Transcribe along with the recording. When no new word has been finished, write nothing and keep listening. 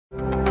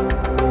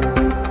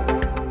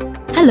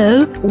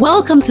Hello,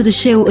 welcome to the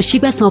Shehu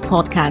Oshigbesan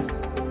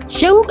podcast.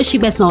 Shehu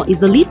Oshigbesan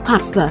is the lead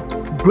pastor,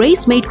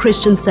 Grace Made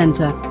Christian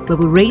Center, where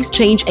we raise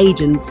change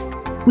agents.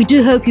 We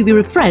do hope you'll be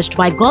refreshed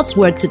by God's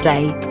word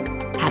today.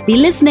 Happy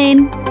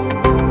listening.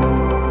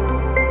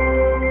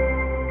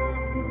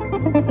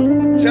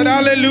 Said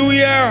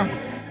hallelujah.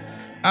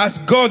 Has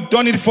God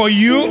done it for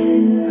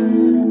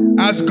you?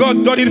 Has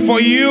God done it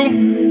for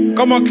you?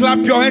 Come on, clap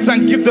your hands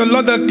and give the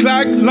Lord the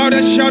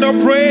loudest shout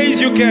of praise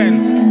you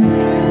can.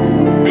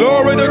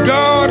 Glory to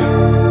God.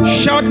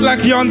 Shout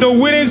like you're on the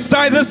winning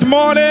side this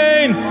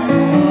morning.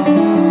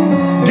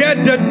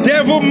 Get the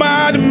devil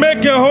mad.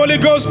 Make a Holy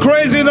Ghost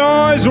crazy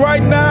noise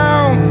right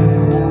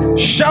now.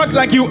 Shout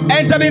like you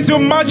entered into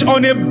March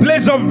on a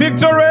blaze of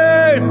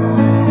victory.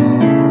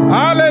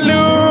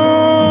 Hallelujah.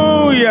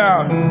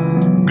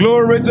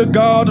 Glory to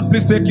God.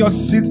 Please take your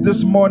seats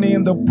this morning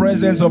in the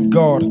presence of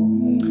God.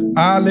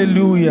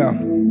 Hallelujah.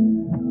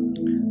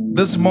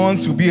 This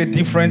month will be a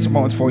different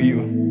month for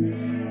you.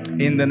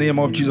 In the name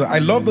of Jesus. I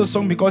love the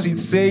song because it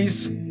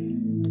says,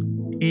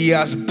 He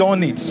has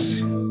done it.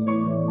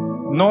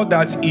 Not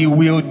that He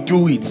will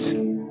do it.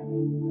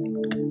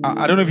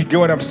 I don't know if you get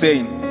what I'm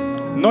saying.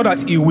 Not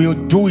that He will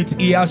do it.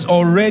 He has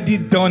already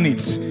done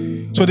it.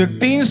 So the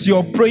things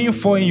you're praying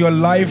for in your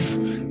life,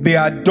 they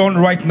are done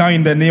right now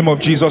in the name of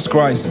Jesus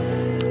Christ.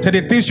 So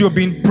the things you've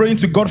been praying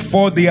to God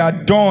for, they are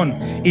done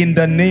in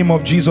the name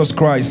of Jesus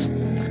Christ.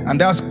 And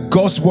that's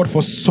God's word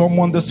for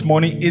someone this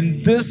morning.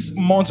 In this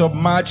month of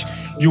March,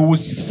 you will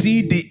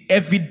see the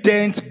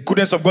evident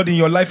goodness of God in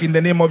your life in the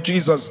name of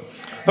Jesus.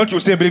 Don't you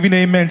say believing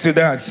amen to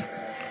that?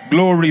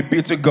 Glory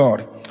be to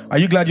God. Are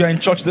you glad you're in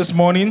church this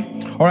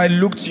morning? All right,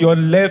 look to your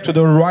left, to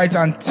the right,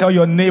 and tell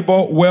your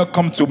neighbor,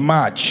 welcome to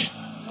March.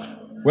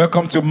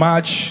 Welcome to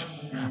March.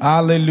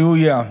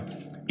 Hallelujah.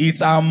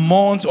 It's a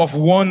month of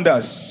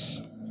wonders.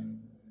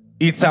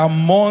 It's a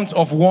month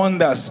of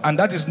wonders, and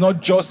that is not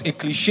just a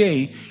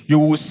cliche. You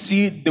will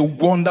see the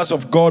wonders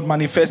of God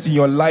manifest in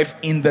your life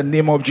in the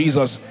name of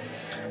Jesus.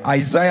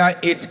 Isaiah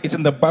 8, it's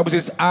in the Bible,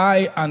 says,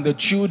 I and the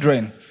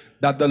children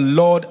that the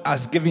Lord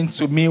has given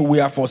to me, we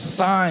are for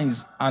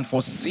signs and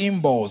for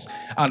symbols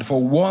and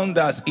for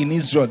wonders in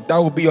Israel. That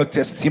will be your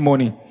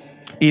testimony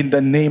in the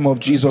name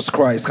of Jesus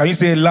Christ. Can you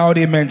say a loud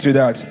amen to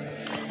that?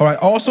 All right.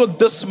 Also,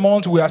 this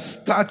month we are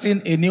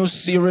starting a new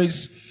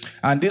series.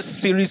 And this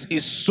series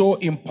is so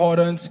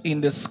important in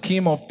the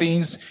scheme of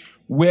things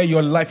where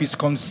your life is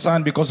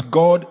concerned, because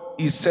God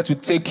is set to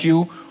take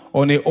you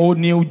on a whole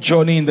new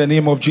journey in the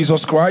name of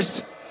Jesus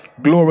Christ.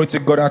 Glory to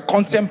God. Our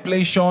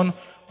contemplation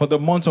for the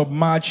month of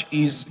March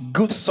is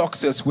good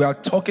success. We are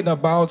talking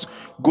about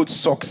good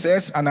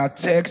success, and our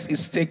text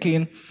is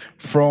taken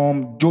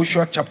from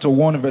Joshua chapter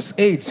 1 verse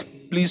 8.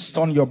 Please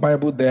turn your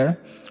Bible there.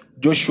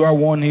 Joshua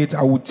 1:8.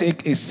 I will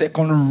take a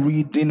second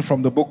reading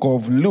from the book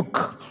of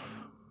Luke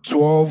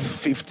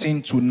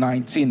 12:15 to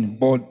 19,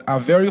 but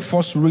our very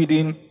first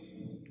reading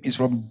is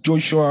from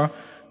Joshua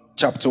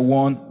chapter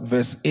 1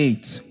 verse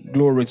 8.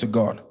 Glory to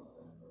God.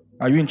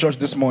 Are you in church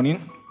this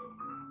morning?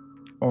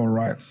 All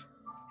right.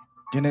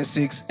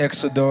 Genesis,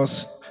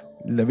 Exodus,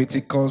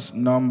 Leviticus,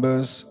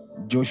 Numbers,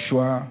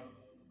 Joshua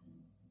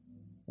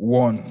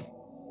 1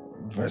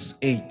 verse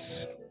 8.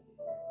 It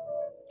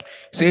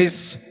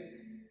says,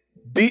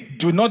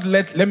 do not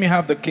let me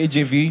have the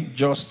KJV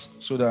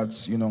just so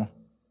that you know.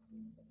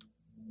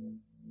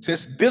 It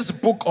says, this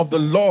book of the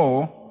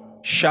law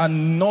shall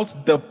not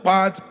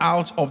depart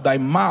out of thy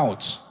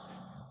mouth.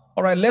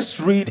 All right, let's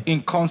read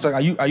in concert.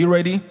 Are you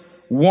ready?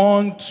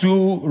 1,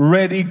 2,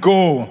 ready,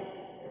 go.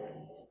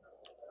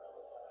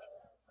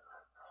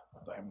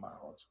 Thy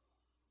mouth,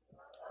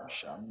 you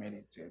shall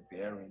meditate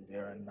therein day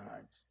and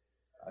night,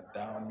 that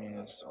thou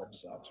mayest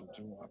observe to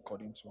do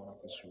according to what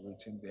is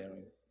written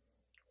therein.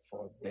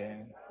 For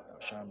then thou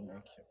shalt make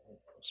your way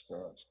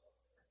prosperous.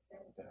 Then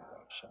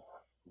thou shalt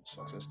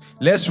success.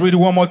 Let's read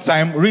one more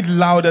time. Read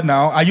louder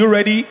now. Are you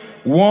ready?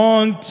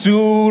 1,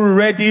 2,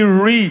 ready,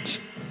 read.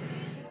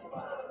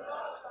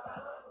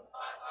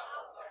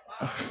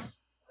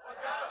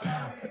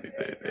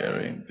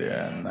 Therein, day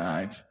and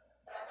night.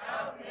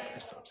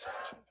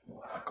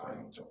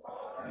 According to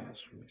all that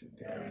is written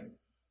therein.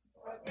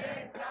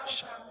 Then thou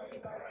shalt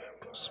make thy way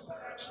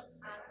prosperous.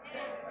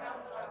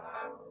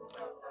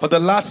 For the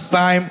last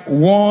time,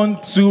 1,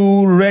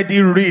 2,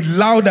 ready, read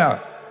louder.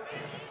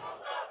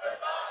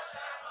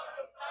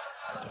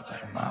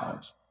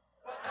 Mouth.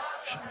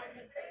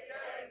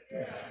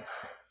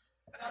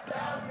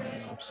 Thou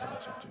mayest observe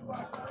to do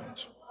according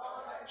to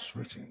what is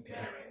written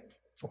therein.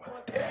 For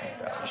then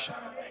thou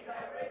shalt make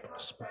thy way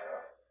prosper.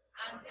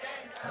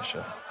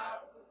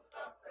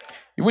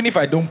 Even if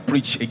I don't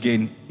preach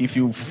again, if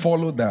you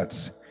follow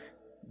that,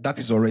 that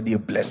is already a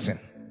blessing.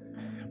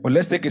 But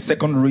let's take a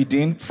second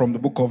reading from the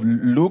book of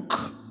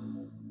Luke.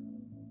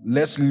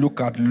 Let's look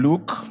at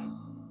Luke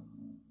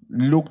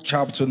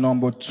chapter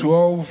number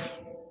 12.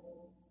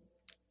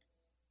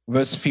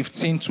 Verse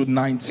 15 to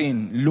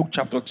 19. Luke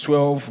chapter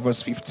 12,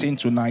 verse 15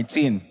 to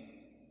 19.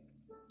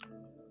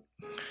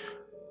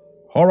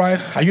 All right,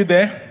 are you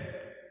there?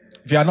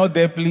 If you are not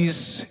there,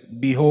 please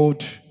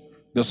behold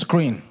the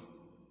screen.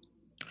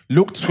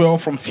 Luke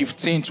 12 from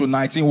 15 to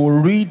 19.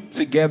 We'll read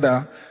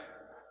together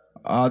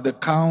the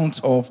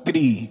count of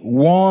 3.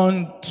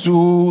 1,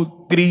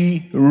 2,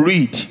 3,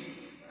 read.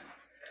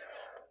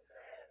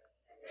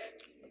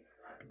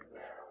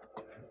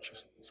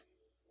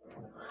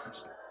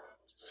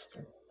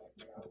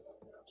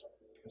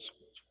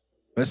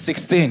 Verse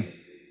 16.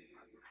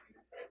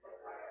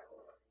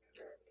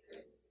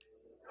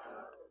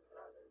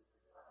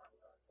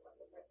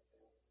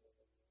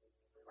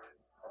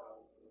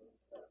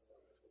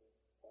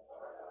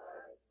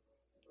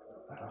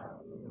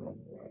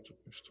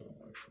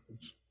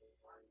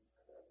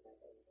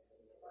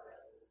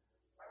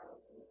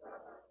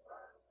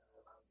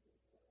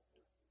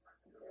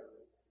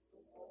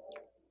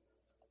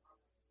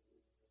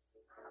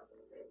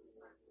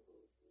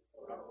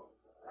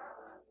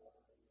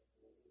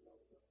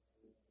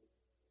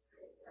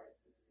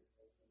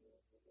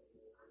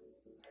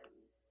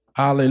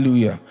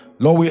 Hallelujah.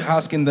 Lord, we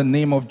ask in the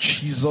name of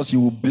Jesus,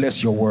 you will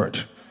bless your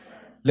word.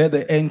 Let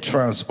the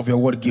entrance of your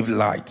word give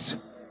light.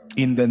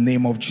 In the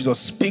name of Jesus,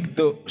 speak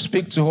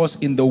to us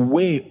in the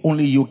way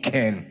only you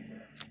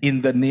can.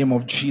 In the name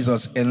of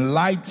Jesus,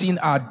 enlighten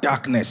our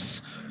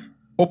darkness.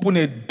 Open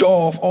a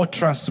door of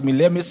utterance to me.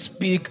 Let me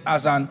speak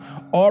as an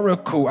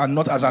oracle and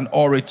not as an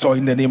orator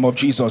in the name of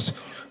Jesus.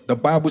 The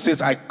Bible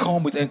says, I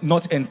come with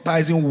not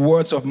enticing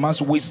words of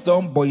man's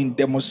wisdom, but in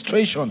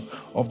demonstration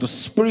of the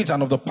Spirit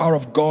and of the power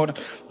of God,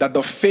 that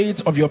the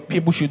faith of your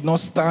people should not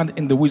stand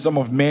in the wisdom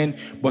of men,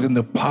 but in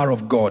the power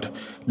of God.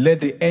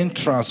 Let the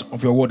entrance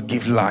of your word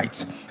give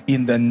light.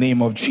 In the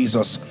name of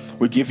Jesus,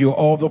 we give you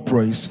all the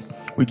praise.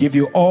 We give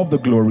you all the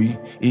glory.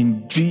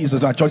 In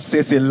Jesus, our church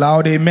says a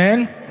loud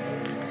amen.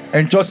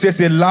 And just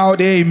says a loud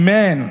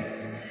amen.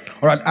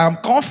 All right, I'm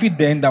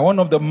confident that one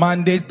of the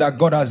mandates that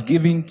God has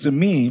given to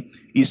me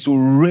is to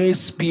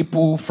raise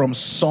people from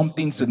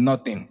something to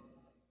nothing.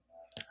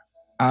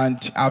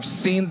 And I've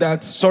seen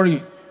that,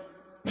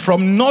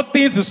 from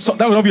nothing to something.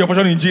 That will not be your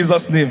portion in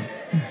Jesus' name.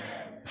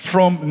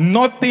 From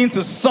nothing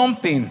to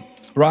something,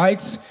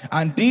 right?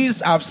 And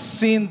I've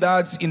seen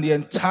that in the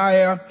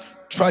entire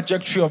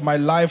trajectory of my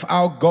life,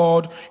 how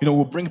God,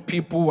 will bring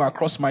people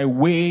across my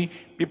way,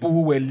 people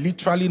who were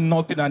literally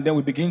nothing, and then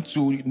we begin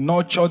to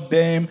nurture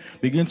them,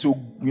 begin to,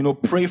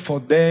 pray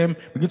for them,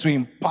 begin to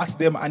impart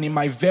them. And in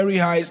my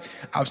very eyes,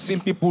 I've seen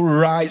people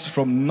rise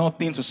from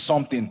nothing to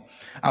something.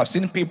 I've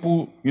seen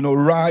people,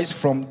 rise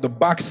from the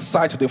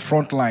backside to the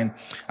front line.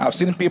 I've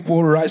seen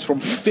people rise from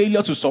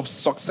failure to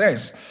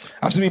success.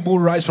 I've seen people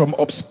rise from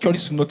obscurity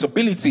to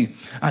notability.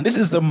 And this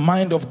is the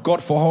mind of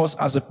God for us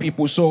as a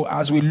people. So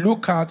as we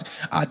look at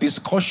our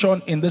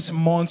discussion in this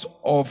month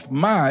of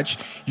March,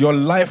 your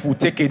life will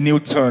take a new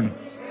turn.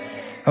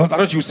 I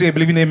thought you say,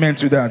 believing amen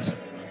to that.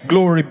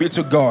 Glory be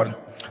to God.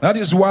 That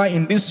is why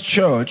in this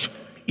church,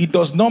 it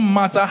does not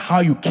matter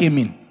how you came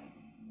in.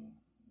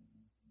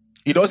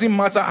 It doesn't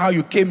matter how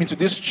you came into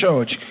this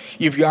church.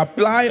 If you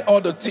apply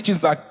all the teachings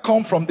that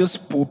come from this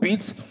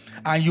pulpit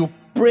and you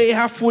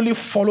prayerfully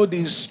follow the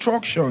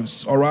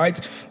instructions, all right,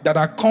 that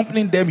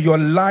accompany them, your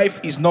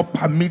life is not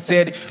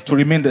permitted to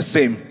remain the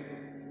same.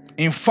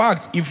 In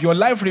fact, if your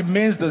life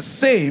remains the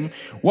same,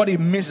 what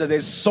it means is that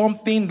there's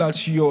something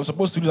that you're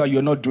supposed to do that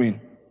you're not doing.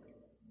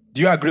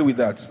 Do you agree with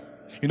that?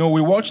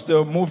 We watched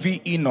the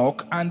movie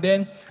Enoch, and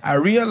then I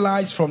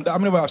realized from that, how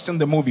many of you have seen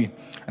the movie?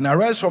 And I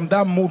realized from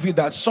that movie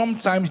that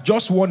sometimes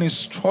just one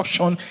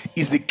instruction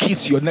is the key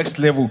to your next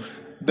level.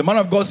 The man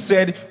of God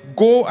said,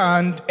 go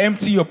and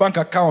empty your bank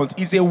account.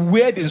 It's a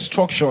weird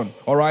instruction,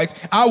 all right?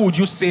 How would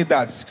you say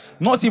that?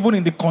 Not even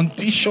in the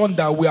condition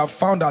that we have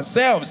found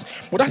ourselves.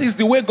 But that is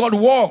the way God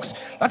works.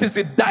 That is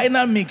the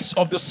dynamics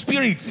of the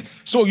Spirit.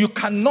 So you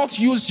cannot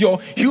use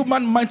your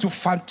human mind to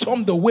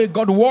fathom the way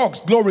God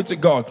works. Glory to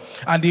God.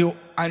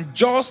 And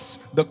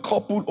just the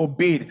couple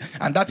obeyed,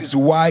 and that is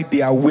why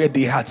they are where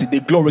they are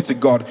today. Glory to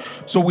God.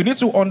 So we need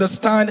to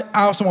understand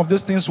how some of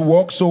these things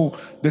work. So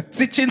the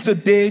teaching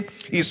today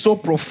is so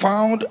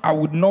profound. I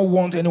would not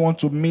want anyone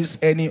to miss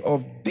any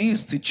of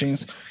these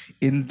teachings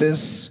in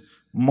this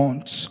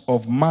month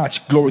of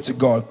March. Glory to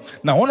God.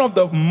 Now, one of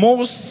the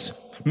most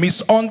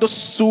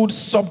misunderstood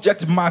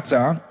subject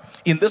matter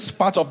in this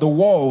part of the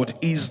world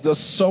is the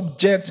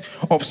subject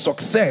of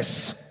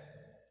success.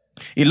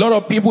 A lot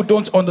of people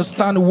don't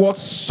understand what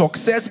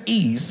success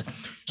is,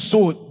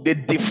 so they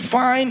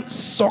define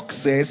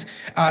success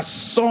as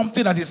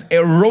something that is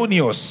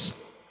erroneous.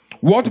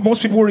 What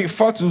most people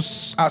refer to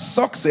as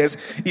success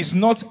is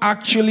not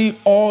actually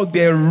all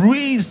there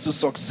is to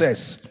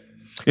success.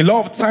 A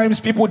lot of times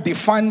people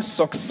define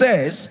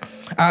success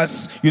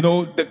as,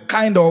 the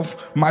kind of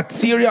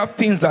material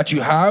things that you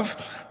have,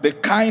 the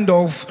kind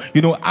of,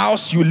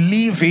 house you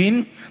live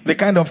in, the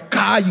kind of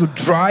car you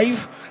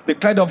drive, the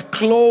kind of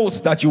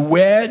clothes that you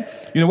wear,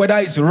 whether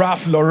it's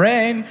Ralph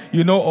Lauren,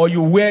 or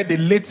you wear the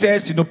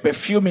latest,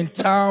 perfume in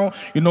town,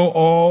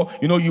 or,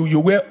 you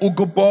wear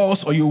Hugo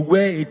Boss, or you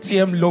wear a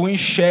TM Loewen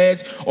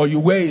shirt, or you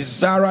wear a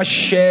Zara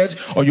shirt,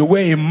 or you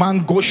wear a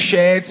Mango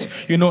shirt.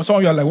 Some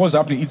of you are like, what's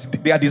happening?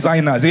 They are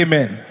designers.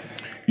 Amen.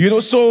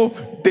 So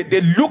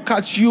they look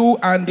at you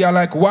and they are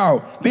like,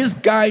 wow, this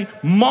guy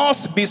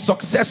must be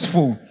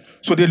successful.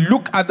 So they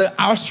look at the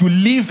house you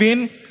live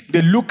in.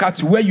 They look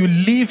at where you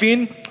live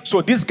in.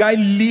 So this guy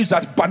lives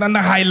at Banana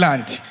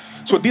Island.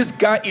 So this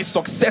guy is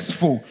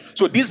successful.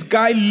 So this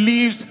guy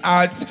lives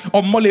at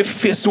Omole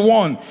Phase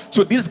 1.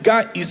 So this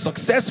guy is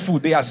successful.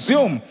 They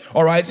assume,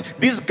 all right,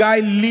 this guy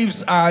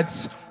lives at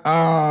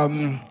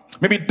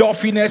maybe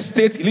Dolphin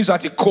Estate. He lives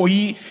at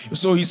Ikoyi.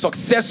 So he's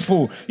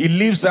successful. He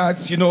lives at,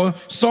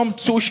 some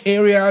touch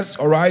areas,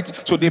 all right?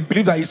 So they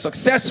believe that he's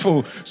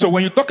successful. So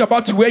when you talk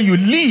about where you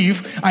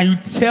live and you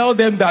tell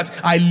them that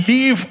I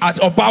live at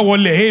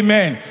Obawole,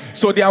 amen.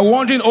 So they are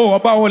wondering, oh,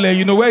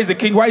 Obawole, where is the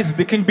king? Why is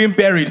the king being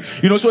buried?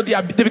 So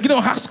they begin to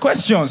ask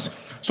questions.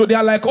 So they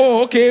are like,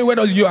 oh, okay, where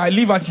does you? I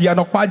live at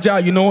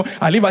Yanopaja,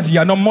 I live at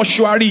Yano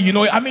Mortuary,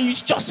 you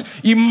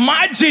just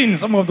imagine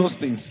some of those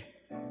things.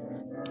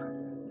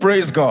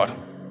 Praise God.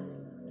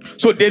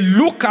 So they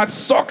look at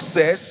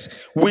success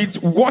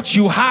with what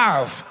you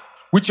have,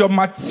 with your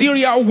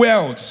material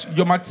wealth,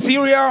 your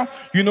material,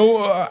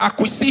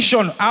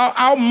 acquisition,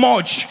 how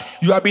much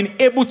you have been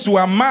able to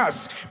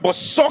amass. But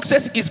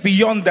success is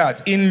beyond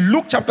that. In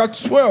Luke chapter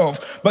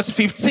 12, verse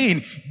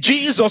 15,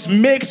 Jesus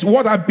makes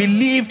what I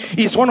believe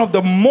is one of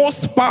the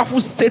most powerful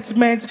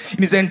statements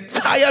in his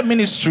entire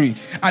ministry.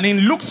 And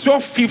in Luke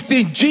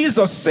 12:15,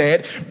 Jesus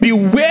said,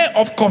 beware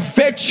of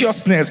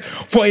covetousness,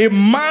 for a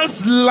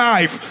man's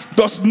life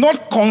does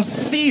not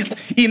consist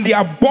in the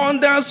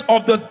abundance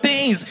of the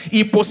things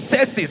he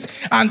possesses.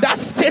 And that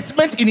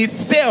statement in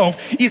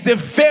itself is a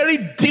very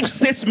deep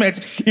statement.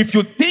 If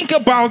you think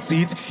about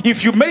it,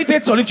 if you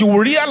meditate on it, you will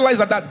realize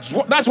that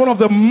that's one of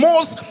the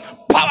most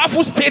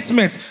powerful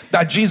statements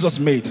that Jesus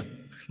made.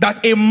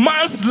 That a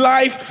man's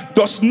life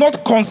does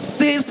not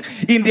consist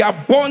in the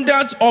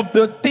abundance of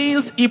the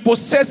things he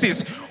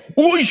possesses.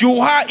 Who you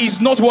are is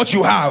not what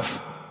you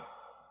have.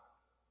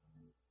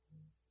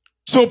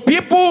 So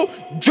people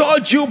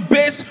judge you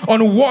based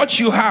on what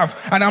you have.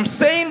 And I'm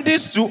saying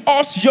this to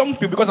us young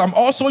people because I'm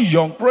also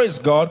young. Praise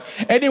God.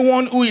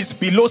 Anyone who is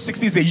below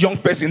 60 is a young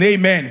person.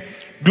 Amen.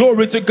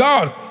 Glory to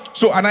God.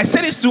 So, and I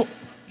say this to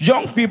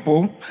young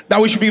people,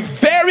 that we should be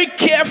very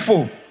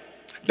careful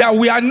that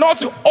we are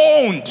not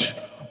owned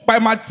by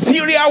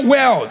material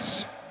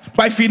wealth,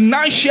 by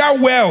financial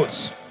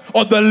wealth,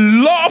 or the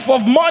love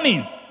of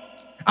money.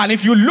 And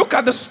if you look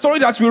at the story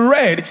that we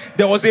read,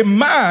 there was a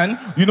man,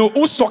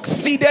 who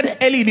succeeded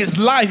early in his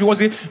life. He was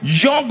a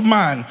young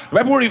man. The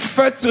Bible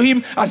referred to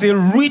him as a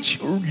rich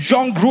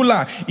young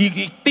ruler.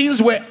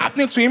 Things were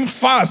happening to him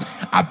fast.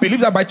 I believe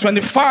that by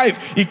 25,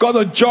 he got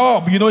a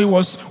job. He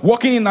was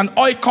working in an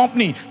oil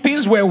company.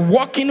 Things were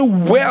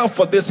working well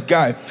for this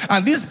guy.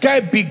 And this guy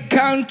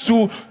began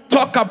to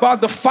talk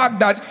about the fact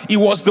that he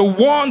was the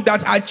one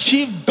that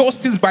achieved those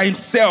things by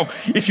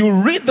himself. If you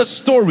read the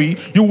story,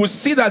 you will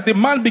see that the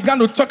man began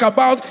to talk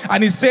about,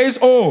 and he says,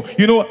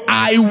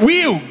 I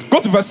will.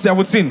 Go to verse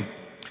 17. It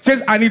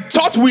says, and he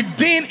thought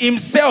within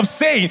himself,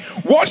 saying,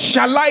 what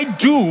shall I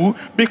do,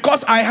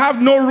 because I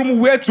have no room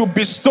where to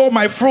bestow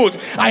my fruit?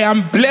 I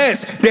am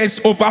blessed.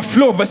 There's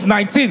overflow. Verse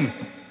 19.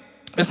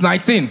 Verse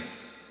 19. It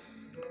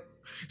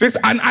says,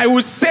 and I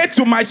will say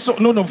to my soul,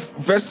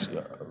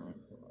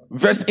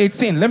 Verse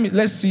 18.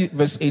 Let's see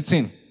verse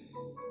 18.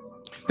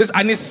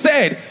 And he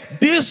said,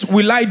 this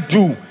will I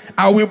do.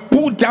 I will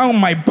pull down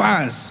my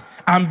barns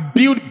and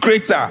build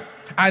greater,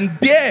 and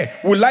there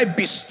will I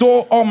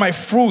bestow all my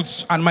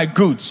fruits and my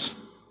goods.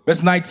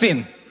 Verse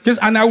 19.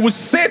 And I will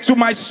say to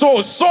my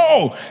soul,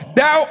 soul,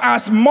 thou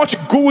hast much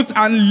goods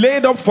and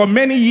laid up for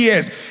many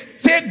years.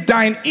 Take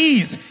thine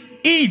ease,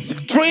 eat,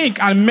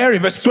 drink, and marry.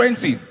 Verse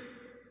 20.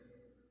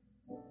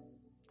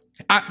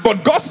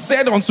 But God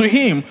said unto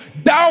him,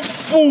 thou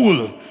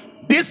fool,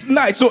 this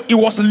night. So he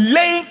was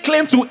laying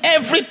claim to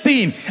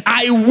everything.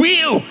 I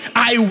will.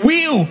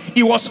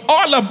 It was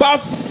all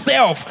about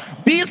self.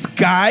 This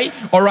guy,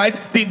 all right,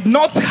 did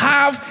not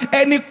have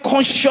any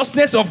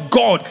consciousness of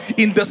God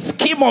in the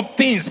scheme of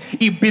things.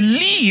 He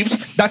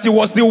believed that he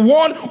was the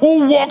one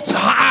who worked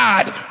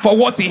hard for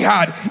what he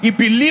had. He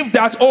believed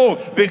that,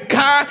 the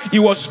car he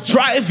was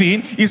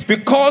driving is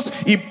because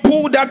he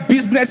pulled that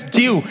business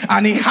deal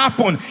and it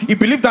happened. He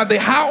believed that the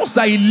house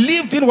that he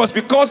lived in was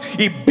because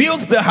he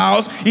built the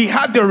house. He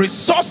had the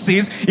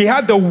resources. He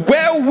had the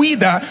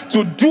wherewithal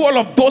to do all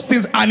of those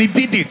things, and he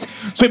did it.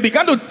 So he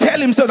began to tell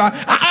himself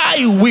that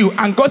I will.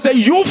 And God said,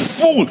 you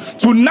fool,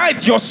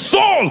 tonight your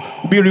soul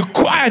will be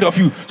required of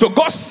you. So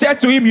God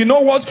said to him, you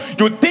know what?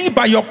 You think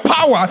by your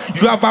power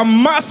you have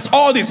amassed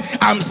all this.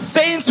 I'm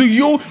saying to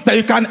you that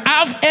you can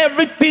have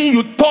everything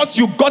you thought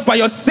you got by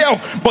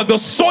yourself, but the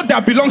soul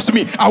that belongs to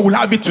me, I will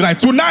have it tonight.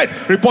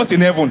 Tonight, reports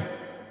in heaven.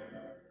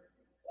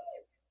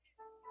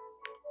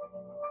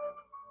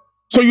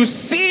 So you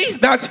see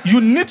that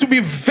you need to be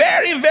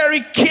very,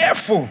 very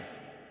careful.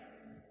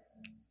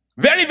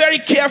 Very, very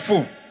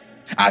careful.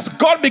 As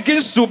God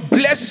begins to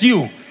bless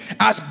you,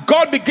 as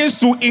God begins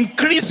to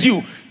increase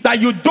you, that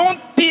you don't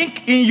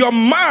think in your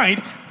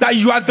mind that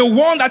you are the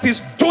one that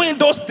is doing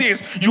those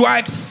things. You are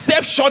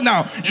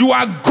exceptional. You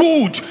are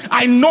good.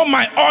 I know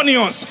my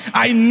onions.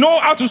 I know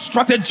how to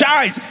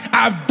strategize.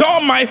 I've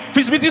done my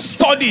feasibility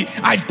study.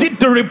 I did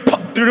the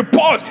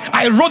report.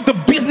 I wrote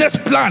the business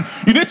plan.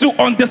 You need to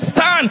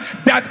understand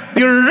that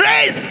the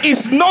race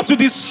is not to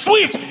the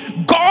swift.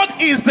 God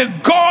is the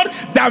God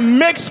that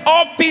makes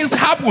all things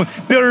happen.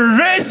 The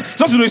race is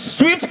not to the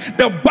swift.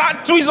 The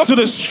battle is not to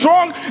the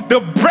strong.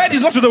 The bread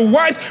is not to the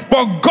wise.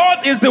 But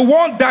God is the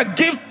one that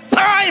gives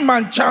time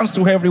and chance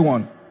to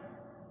everyone.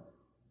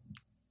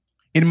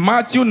 In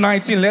Matthew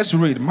 19, let's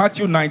read.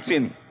 Matthew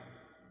 19.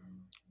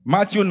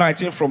 Matthew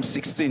 19 from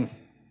 16.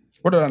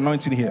 What are the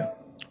anointing here?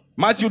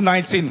 Matthew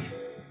 19.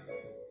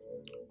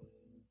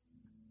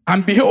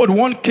 And behold,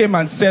 one came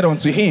and said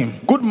unto him,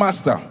 Good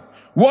master,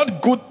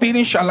 what good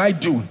thing shall I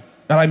do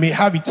that I may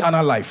have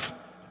eternal life?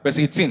 Verse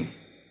 18.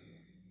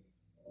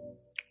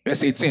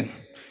 Verse 18.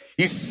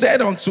 He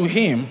said unto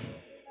him,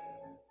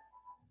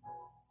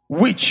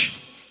 which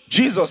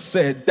Jesus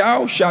said,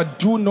 Thou shalt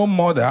do no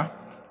murder,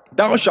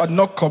 thou shalt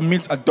not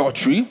commit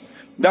adultery,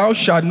 thou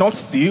shalt not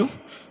steal,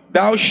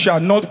 thou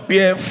shalt not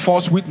bear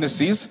false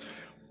witnesses,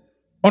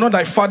 honor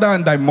thy father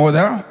and thy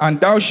mother,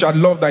 and thou shalt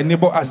love thy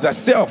neighbor as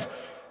thyself.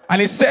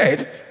 And he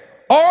said,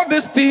 All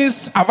these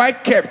things have I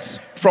kept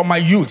from my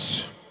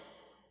youth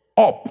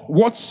up.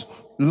 What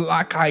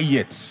lack I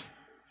yet?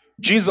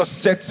 Jesus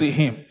said to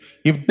him,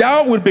 If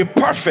thou wilt be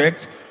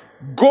perfect,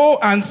 go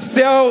and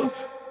sell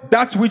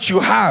that which you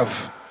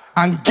have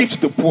and give to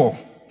the poor,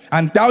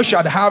 and thou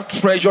shalt have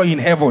treasure in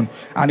heaven,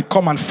 and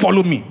come and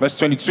follow me. Verse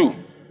 22.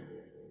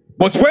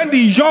 But when the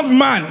young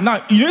man,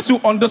 now you need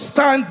to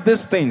understand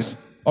these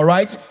things, all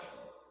right?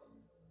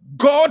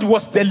 God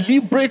was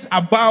deliberate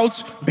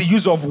about the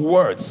use of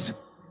words.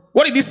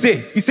 What did he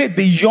say? He said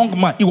the young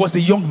man. He was a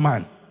young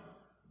man.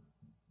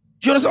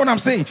 You understand what I'm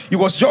saying? He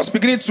was just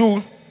beginning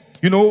to,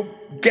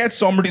 get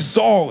some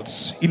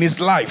results in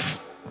his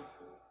life.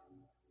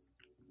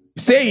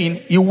 Saying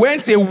he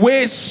went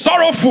away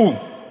sorrowful,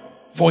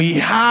 for he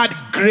had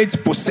great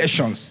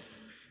possessions.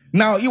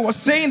 Now he was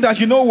saying that,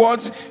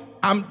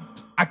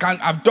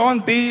 I've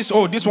done this.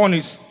 Oh, this one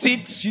is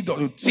ticked.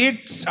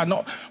 Ticked and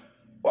not.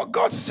 But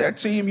God said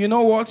to him, you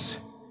know what?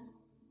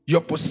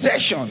 Your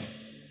possession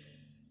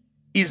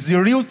is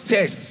the real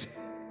test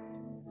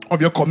of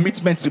your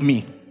commitment to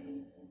me.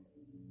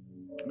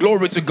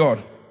 Glory to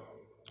God.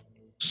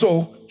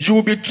 So you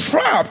will be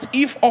trapped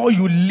if all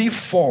you live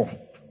for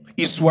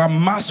is to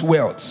amass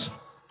wealth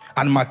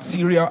and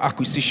material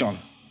acquisition.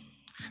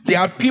 There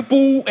are people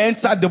who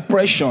enter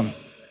depression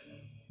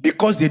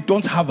because they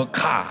don't have a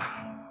car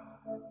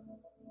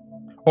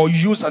or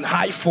use an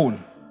iPhone.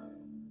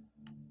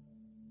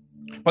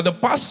 For the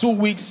past 2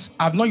 weeks,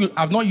 I've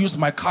not used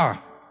my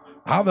car.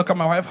 I have a car,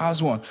 my wife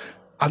has one.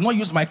 I've not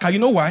used my car. You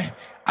know why?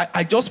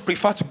 I just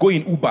prefer to go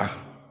in Uber.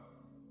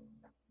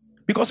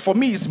 Because for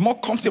me, it's more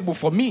comfortable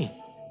for me.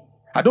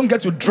 I don't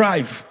get to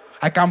drive.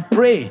 I can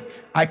pray.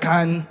 I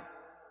can,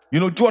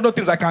 do other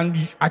things. I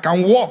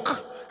can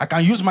walk. I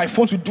can use my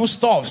phone to do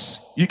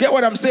stuffs. You get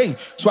what I'm saying?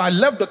 So I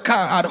left the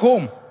car at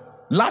home.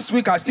 Last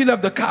week, I still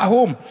left the car at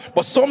home.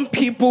 But some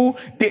people,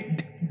 they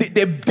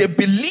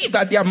believe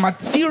that their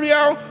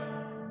material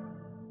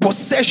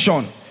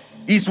possession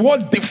is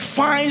what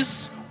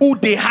defines who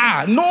they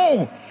are.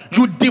 No,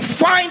 you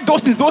define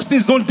those things. Those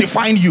things don't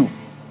define you.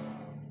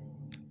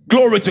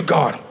 Glory to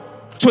God.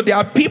 So there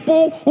are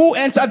people who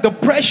enter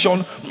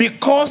depression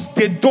because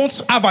they don't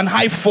have an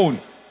iPhone.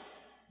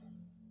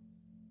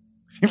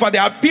 In fact,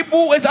 there are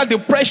people who enter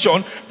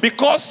depression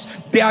because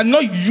they are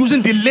not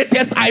using the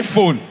latest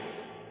iPhone.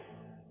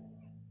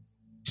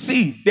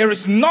 See, there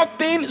is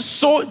nothing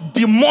so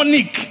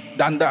demonic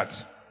than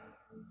that.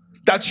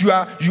 That you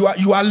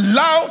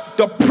allow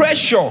the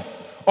pressure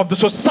of the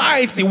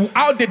society,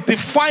 how they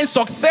define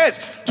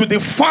success, to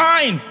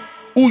define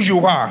who you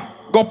are.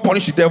 God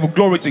punish the devil.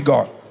 Glory to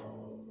God.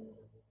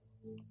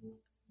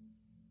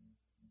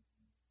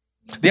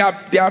 There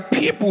are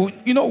people,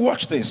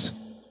 watch this.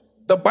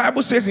 The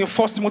Bible says in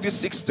 1 Timothy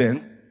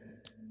 6:10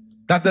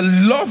 that the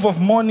love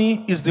of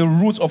money is the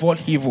root of all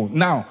evil.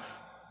 Now,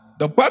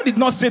 the Bible did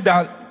not say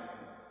that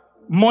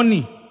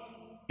money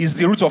is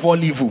the root of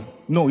all evil.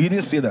 No, he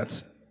didn't say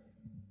that.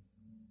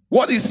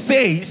 What it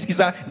says is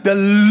that the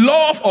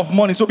love of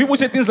money. So people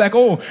say things like,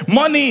 oh,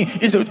 money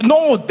is...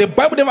 No, the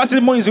Bible never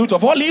says money is the root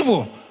of all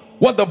evil.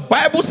 What the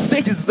Bible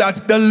says is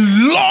that the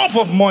love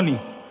of money.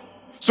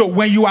 So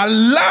when you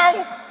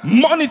allow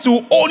money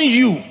to own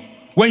you,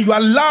 when you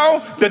allow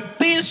the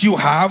things you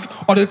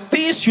have or the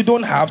things you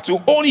don't have to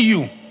own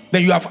you,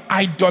 then you have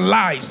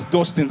idolized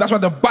those things. That's why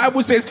the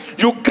Bible says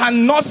you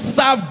cannot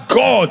serve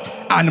God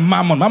and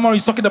mammon. Mammon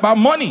is talking about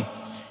money.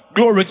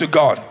 Glory to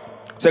God.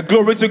 Say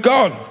glory to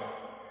God.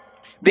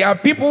 There are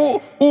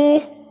people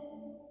who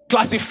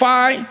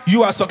classify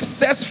you as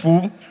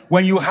successful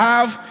when you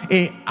have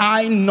a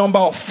high number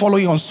of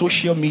following on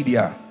social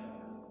media.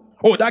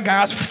 Oh, that guy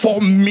has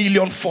 4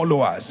 million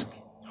followers.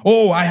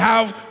 Oh, I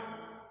have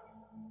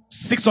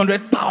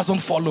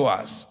 600,000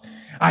 followers.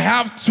 I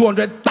have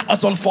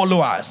 200,000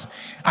 followers.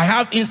 I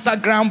have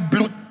Instagram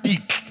blue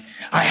tick.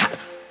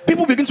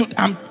 People begin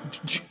to,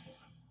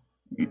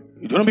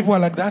 you don't know people are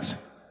like that?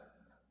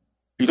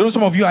 You don't know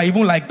some of you are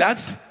even like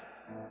that?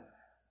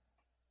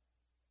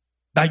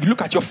 That you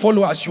look at your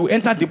followers, you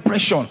enter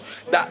depression.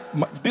 That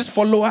this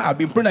follower have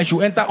been praying that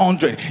you enter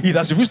 100. He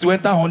has refused to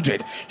enter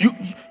 100.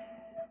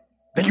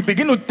 Then you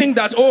begin to think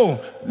that,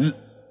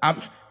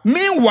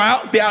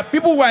 meanwhile, there are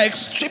people who are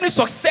extremely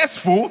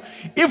successful,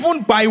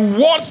 even by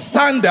world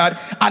standard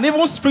and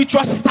even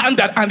spiritual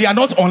standard, and they are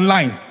not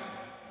online.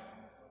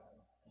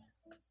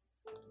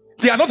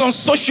 They are not on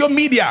social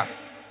media.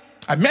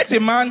 I met a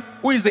man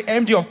who is the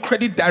MD of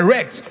Credit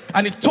Direct,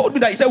 and he told me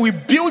that, he said, we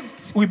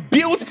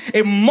built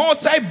a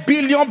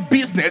multi-billion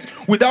business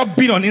without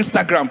being on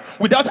Instagram,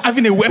 without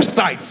having a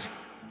website.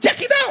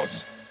 Check it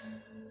out.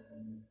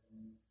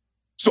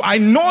 So I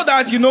know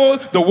that,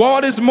 the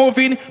world is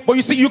moving, but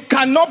you see, you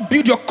cannot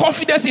build your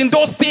confidence in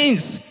those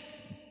things.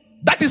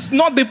 That is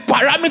not the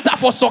parameter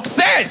for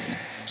success.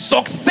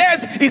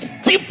 Success is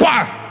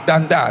deeper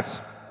than that.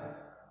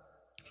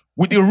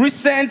 With the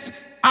recent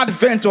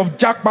advent of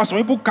jackpot, some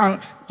people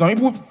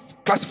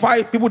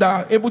classify people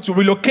that are able to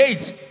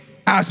relocate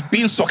as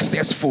being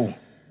successful.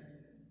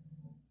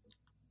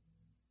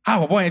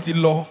 How about it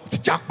law? It's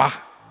jackpot.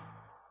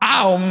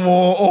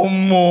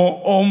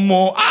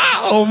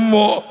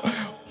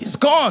 He's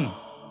gone.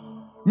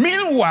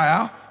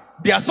 Meanwhile,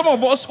 there are some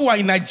of us who are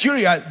in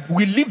Nigeria,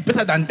 we live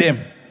better than them.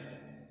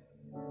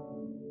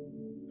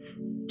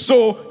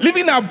 So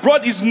living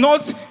abroad is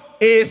not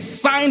a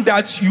sign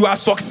that you are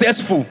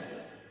successful.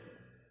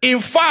 In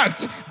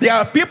fact, there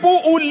are people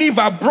who live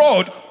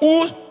abroad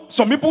who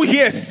some people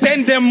here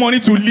send them money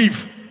to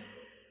live.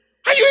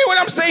 Are you hearing what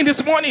I'm saying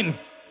this morning?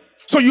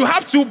 So you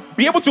have to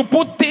be able to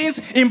put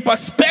things in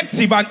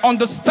perspective and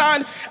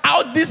understand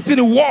how this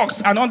thing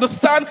works and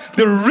understand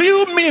the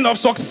real meaning of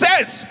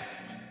success.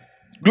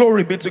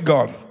 Glory be to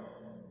God.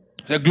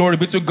 Say, glory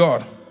be to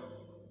God.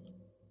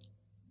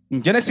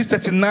 In Genesis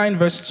 39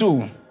 verse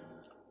 2,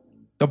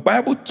 the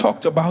Bible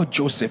talked about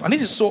Joseph, and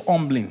this is so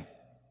humbling.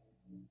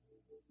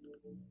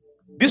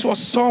 This was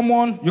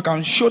someone, you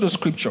can show the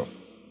scripture.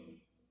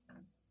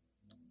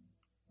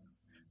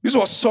 This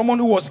was someone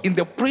who was in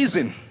the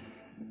prison.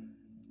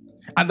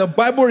 And the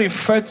Bible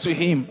referred to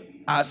him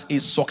as a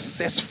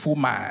successful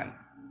man.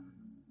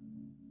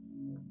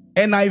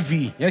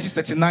 NIV, Genesis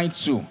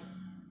 39:2.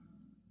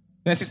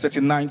 Genesis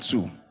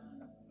 39:2.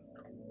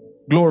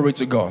 Glory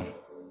to God.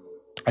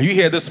 Are you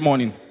here this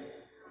morning?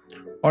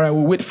 All right,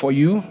 we'll wait for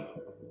you.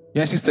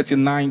 Genesis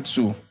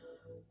 39:2.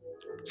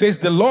 Says,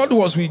 the Lord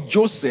was with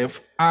Joseph,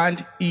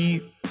 and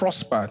he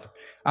prospered,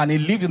 and he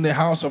lived in the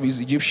house of his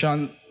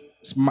Egyptian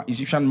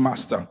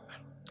master.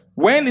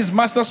 When his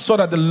master saw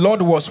that the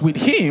Lord was with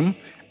him,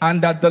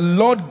 and that the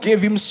Lord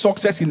gave him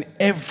success in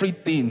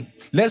everything.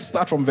 Let's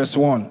start from verse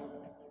 1.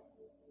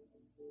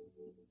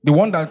 The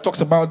one that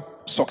talks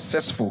about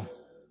successful.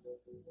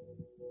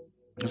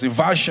 There's a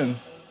version.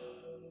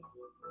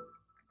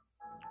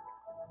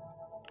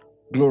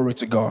 Glory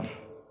to God.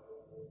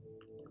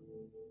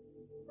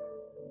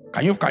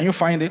 Can you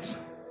find it?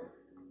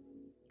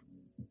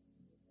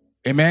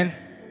 Amen.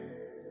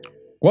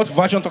 What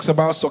version talks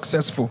about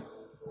successful?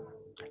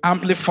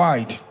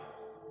 Amplified.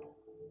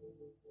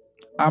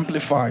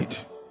 Amplified.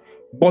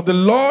 But the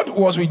Lord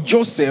was with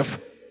Joseph,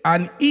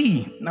 and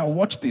he, now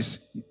watch this.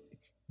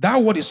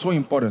 That word is so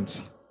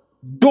important.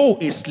 Though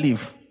a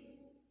slave,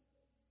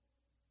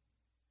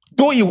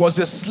 though he was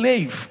a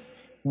slave,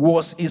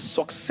 was a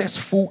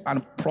successful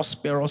and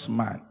prosperous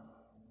man.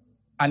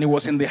 And he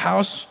was in the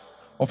house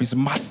of his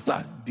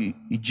master, the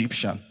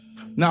Egyptian.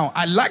 Now,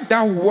 I like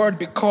that word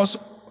because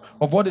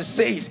of what it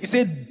says. It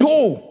said,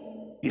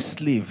 though a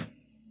slave.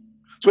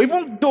 So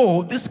even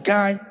though this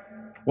guy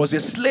was a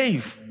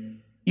slave,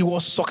 he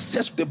was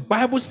successful. The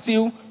Bible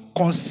still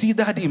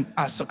considered him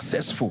as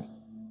successful.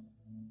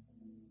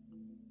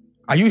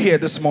 Are you here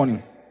this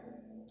morning?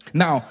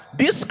 Now,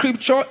 this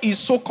scripture is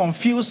so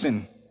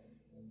confusing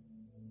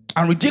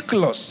and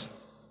ridiculous,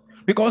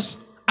 because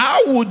how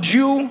would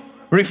you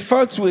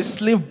refer to a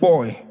slave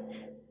boy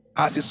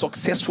as a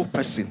successful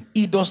person?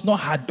 It does not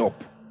add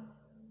up.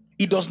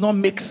 It does not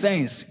make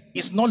sense.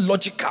 It's not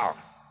logical.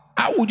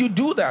 How would you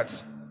do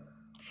that?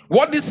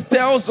 What this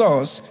tells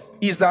us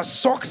is that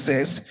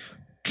success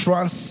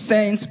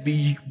transcends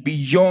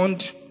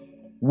beyond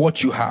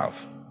what you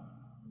have.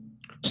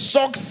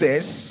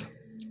 Success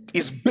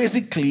is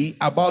basically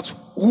about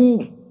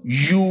who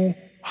you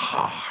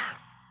are.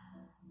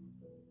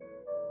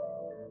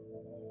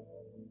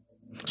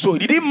 So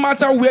it didn't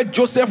matter where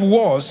Joseph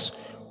was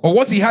or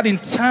what he had in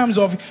terms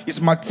of his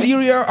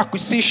material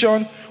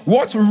acquisition.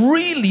 What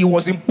really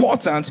was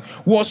important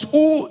was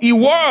who he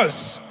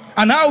was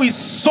and how he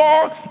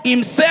saw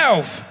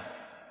himself.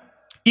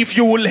 If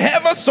you will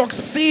ever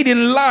succeed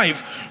in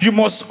life, you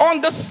must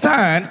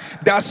understand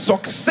that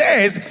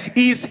success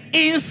is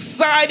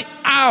inside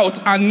out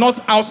and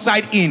not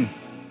outside in.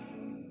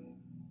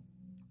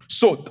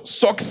 So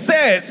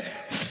success,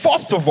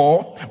 first of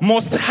all,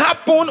 must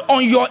happen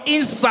on your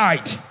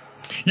inside.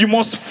 You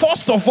must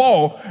first of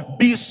all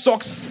be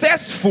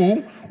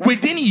successful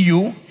within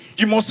you.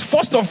 You must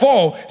first of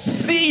all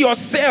see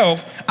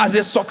yourself as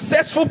a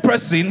successful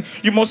person.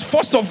 You must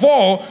first of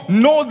all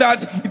know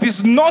that it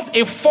is not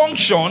a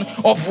function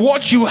of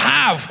what you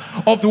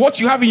have, of what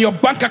you have in your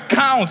bank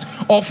account,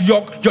 of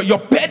your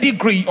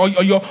pedigree or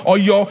your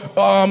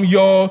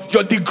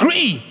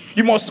degree.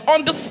 You must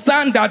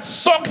understand that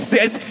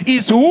success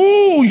is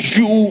who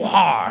you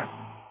are.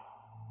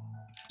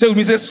 Say with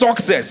me, say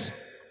success.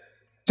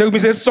 Say with me,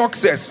 say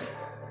success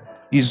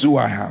is who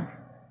I am.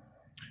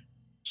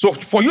 So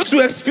for you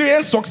to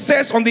experience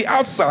success on the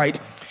outside,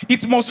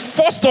 it must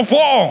first of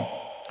all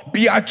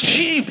be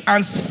achieved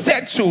and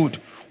settled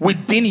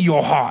within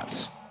your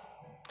heart.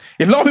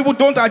 A lot of people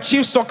don't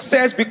achieve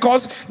success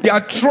because they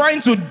are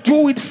trying to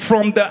do it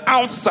from the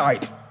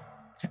outside.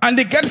 And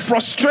they get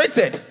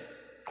frustrated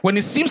when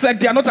it seems like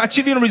they are not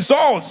achieving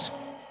results.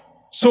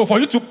 So for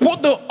you to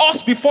put the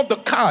horse before the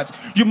cart,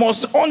 you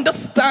must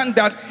understand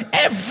that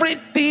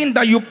everything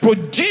that you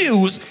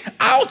produce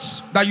out,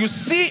 that you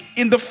see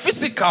in the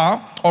physical,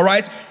 all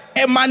right,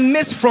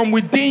 emanates from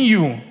within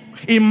you.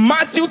 In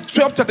Matthew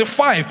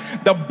 12:35,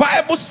 the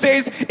Bible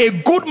says, a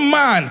good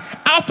man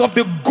out of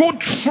the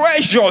good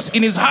treasures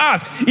in his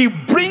heart, he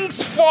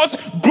brings forth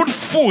good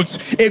fruits.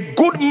 A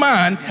good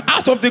man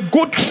out of the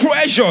good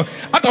treasure,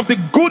 out of the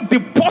good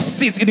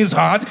deposits in his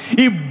heart,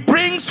 he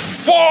brings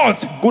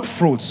forth good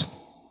fruits.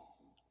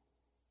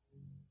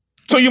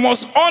 So you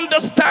must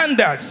understand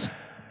that.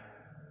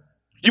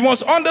 You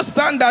must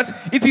understand that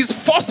it is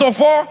first of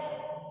all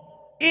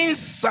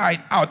inside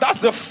out. That's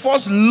the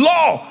first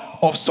law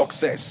of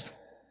success.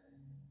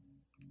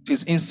 It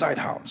is inside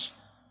out.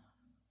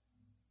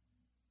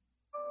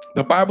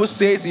 The Bible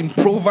says in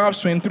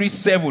Proverbs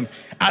 23:7,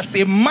 as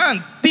a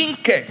man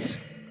thinketh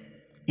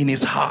in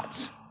his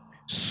heart,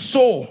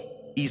 so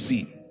is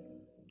he.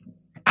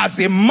 As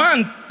a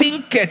man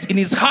thinketh in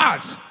his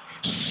heart,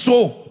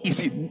 so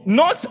is it.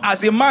 Not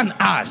as a man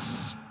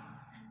has.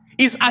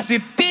 It's as he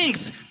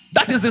thinks.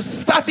 That is the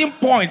starting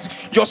point.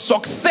 Your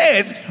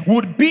success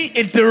would be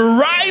a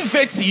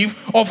derivative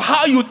of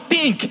how you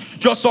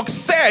think. Your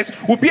success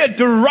would be a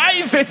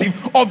derivative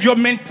of your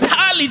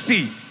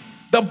mentality.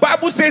 The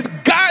Bible says,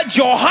 guard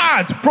your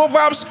heart.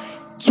 Proverbs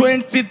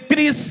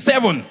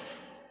 23:7.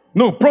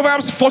 No,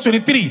 Proverbs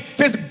 4:23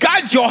 says,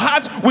 guard your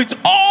heart with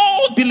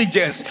all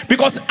diligence,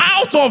 because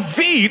out of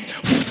it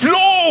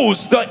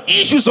flows the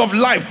issues of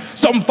life.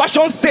 Some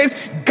version says,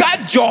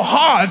 guard your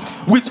heart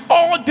with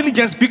all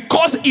diligence,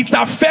 because it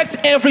affects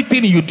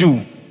everything you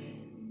do.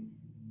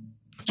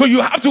 So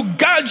you have to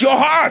guard your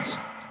heart.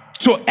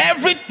 So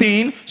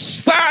everything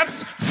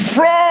starts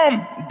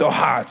from the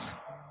heart.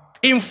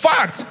 In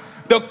fact,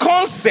 the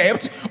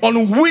concept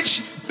on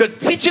which the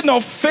teaching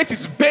of faith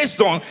is based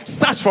on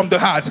starts from the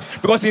heart.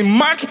 Because in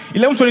Mark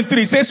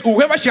 11:23 it says,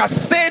 whoever shall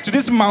say to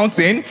this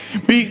mountain,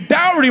 be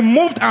thou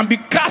removed and be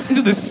cast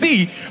into the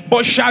sea,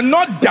 but shall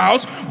not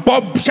doubt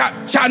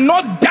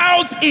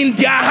in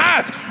their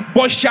heart,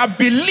 but shall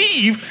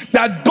believe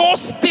that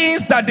those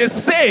things that they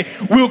say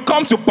will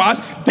come to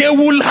pass, they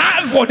will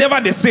have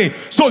whatever they say.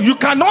 So you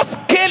cannot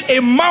scale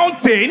a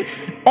mountain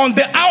on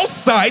the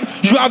outside,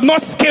 you have not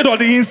scaled on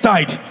the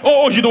inside.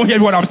 Oh, you don't hear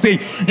what I'm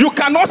saying. You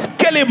cannot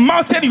scale a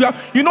mountain.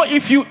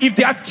 If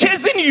they are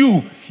chasing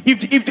you,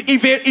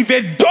 if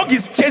a dog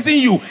is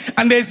chasing you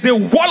and there's a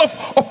wall of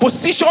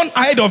opposition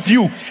ahead of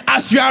you,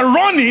 as you are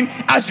running,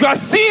 as you are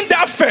seeing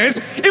that fence,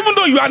 even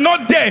though you are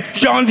not there,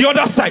 you're on the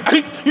other side. Do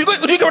you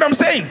get what I'm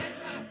saying?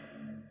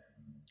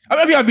 How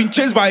many of you have been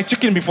chased by a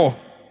chicken before?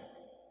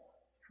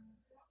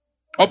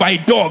 Or by a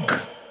dog?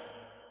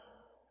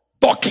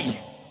 Turkey?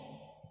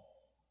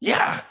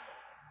 Yeah.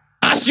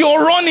 As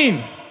you're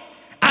running,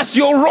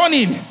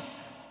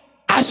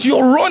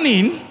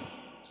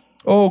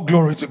 oh,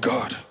 glory to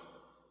God.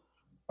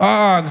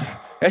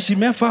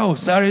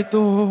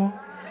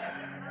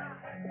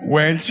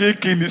 When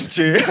chicken is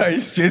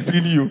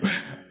chasing you.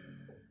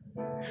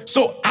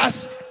 So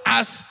as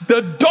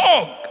the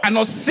dog, an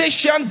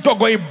Alsatian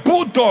dog or a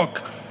bulldog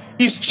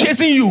is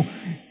chasing you,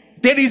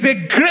 there is a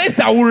grace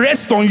that will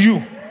rest on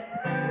you.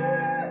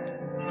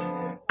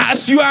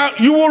 As you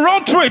will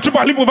run through a troop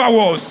and leap over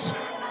walls.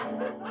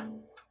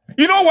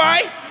 You know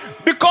why?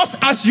 Because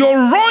as you're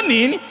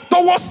running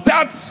towards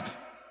that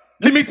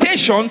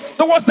limitation,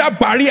 towards that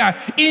barrier,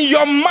 in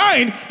your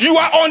mind, you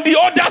are on the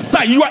other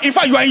side. You are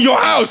in your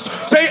house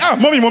saying,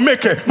 mommy,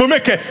 momeke.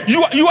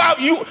 You are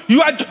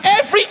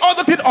every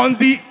other thing on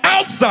the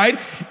outside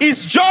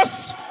is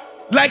just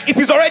like it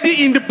is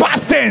already in the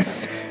past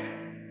tense.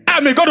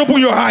 May God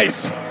open your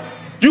eyes.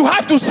 You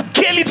have to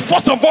scale it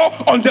first of all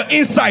on the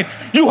inside.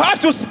 You have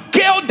to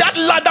scale that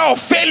ladder of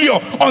failure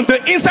on the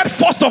inside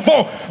first of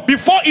all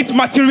before it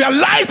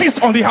materializes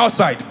on the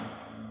outside.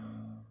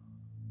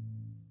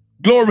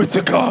 Glory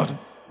to God.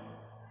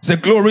 Say,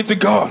 glory to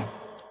God.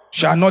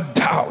 Shall not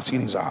doubt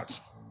in his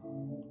heart.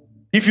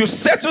 If you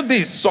settle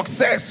this,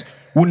 success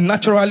will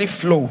naturally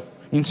flow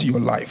into your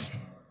life.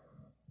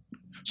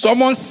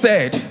 Someone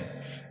said,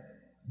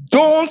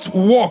 don't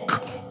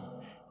walk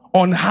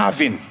on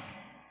having.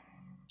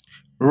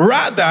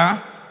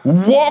 Rather,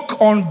 walk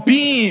on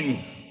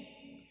being.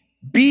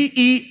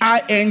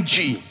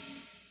 B-E-I-N-G.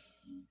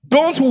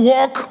 Don't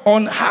walk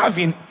on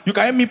having. You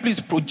can help me please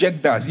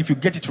project that if you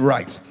get it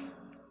right.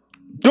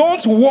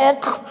 Don't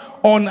walk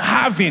on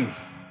having.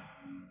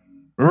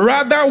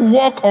 Rather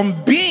walk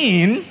on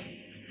being,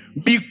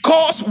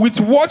 because with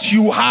what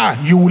you are,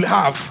 you will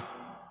have.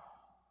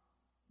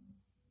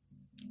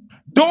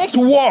 Don't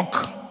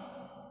walk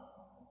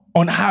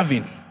on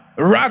having.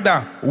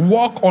 Rather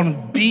walk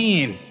on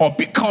being or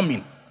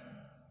becoming.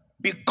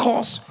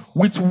 Because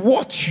with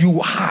what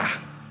you are,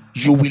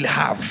 you will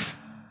have.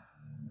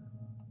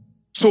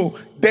 So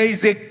there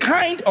is a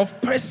kind of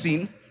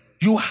person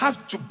you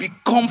have to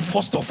become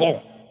first of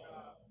all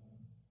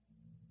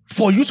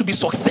for you to be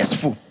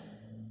successful.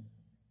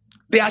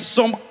 There are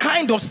some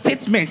kind of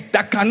statements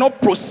that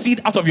cannot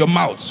proceed out of your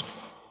mouth.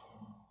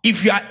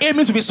 If you are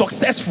aiming to be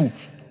successful,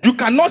 you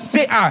cannot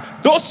say,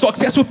 those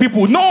successful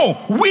people. No,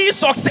 we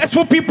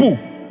successful people.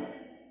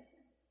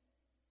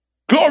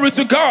 Glory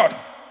to God.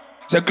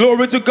 Say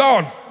glory to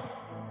God.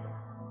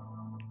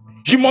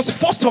 You must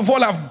first of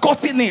all have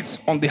gotten it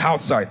on the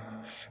outside.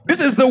 This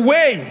is the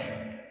way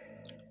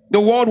the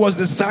world was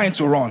designed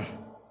to run.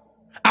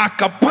 Our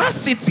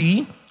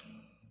capacity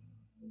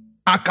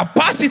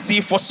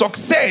for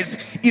success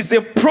is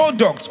a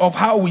product of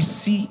how we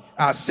see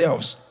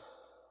ourselves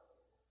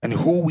and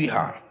who we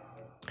are.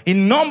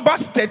 In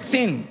Numbers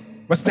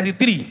 13, verse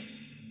 33,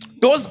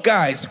 those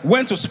guys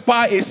went to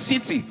spy a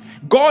city.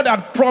 God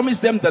had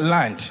promised them the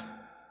land.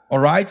 All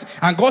right?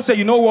 And God said,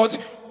 you know what?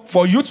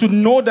 For you to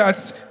know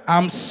that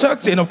I'm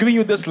certain of giving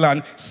you this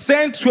land,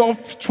 send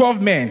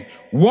 12 men,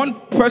 one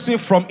person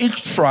from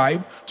each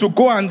tribe, to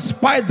go and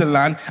spy the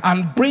land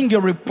and bring a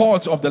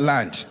report of the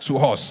land to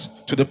us,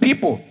 to the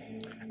people.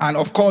 And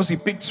of course, he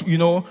picked,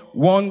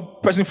 one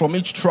person from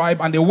each tribe,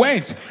 and they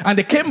went and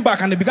they came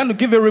back and they began to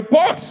give a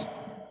report.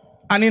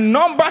 And in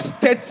Numbers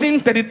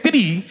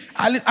 13:33,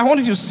 I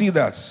wanted you to see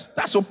that.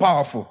 That's so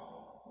powerful.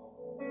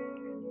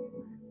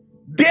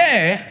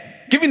 There,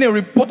 giving a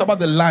report about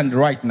the land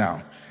right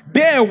now.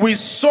 There we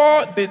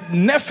saw the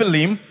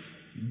Nephilim,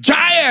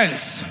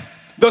 giants,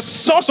 the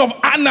sons of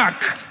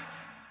Anak,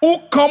 who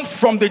come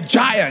from the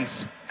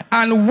giants.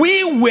 And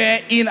we were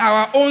in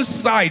our own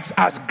sights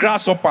as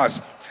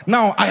grasshoppers.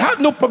 Now, I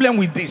have no problem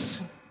with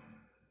this.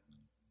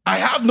 I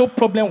have no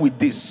problem with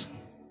this.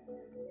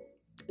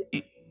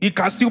 It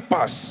can still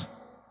pass.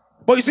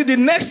 But you see, the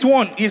next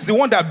one is the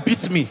one that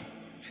beats me.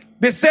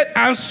 They said,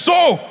 and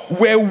so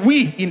were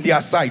we in their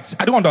sight.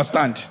 I don't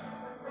understand.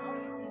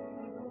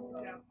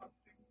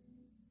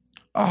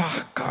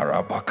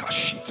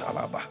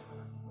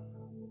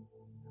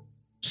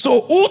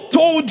 So who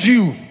told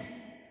you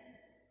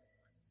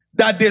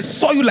that they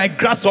saw you like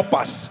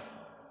grasshoppers?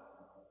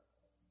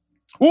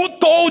 Who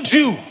told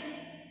you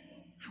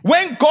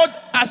when God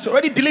has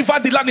already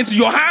delivered the land into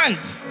your hand?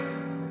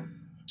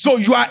 So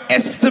you are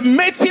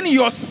estimating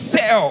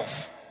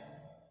yourself.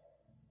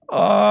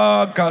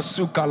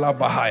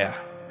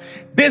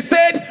 They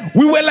said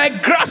we were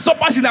like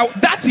grasshoppers in our,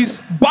 that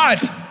is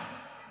bad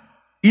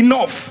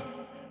enough.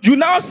 You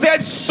now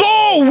said, so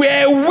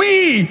were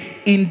we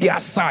in their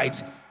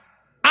sight.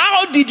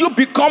 How did you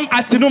become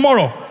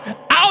Atinumoro?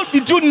 How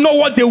did you know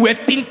what they were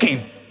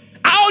thinking?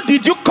 How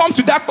did you come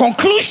to that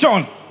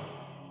conclusion?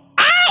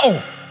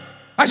 How?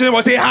 Actually,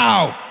 I say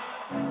how.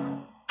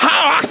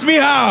 How? Ask me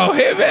how.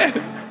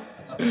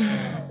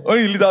 Amen.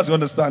 Only leaders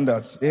understand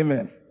that.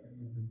 Amen.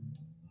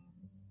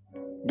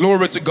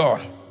 Glory to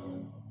God.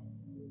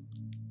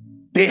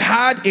 They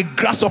had a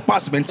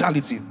grasshopper's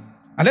mentality.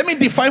 And let me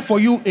define for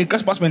you a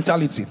grasshopper's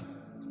mentality.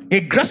 A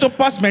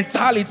grasshopper's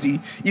mentality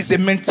is a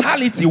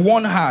mentality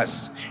one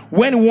has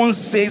when one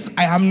says,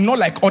 I am not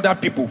like other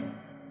people.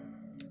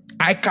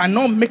 I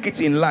cannot make it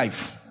in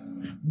life.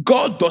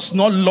 God does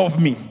not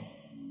love me.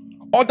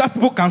 Other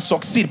people can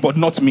succeed, but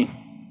not me.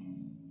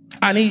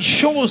 And it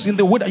shows in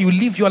the way that you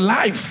live your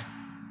life.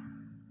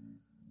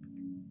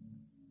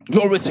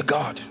 Glory to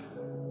God.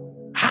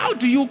 How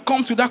do you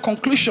come to that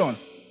conclusion?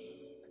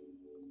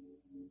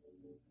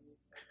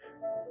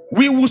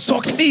 We will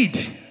succeed.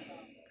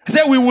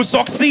 Say we will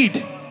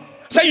succeed.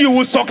 Say you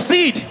will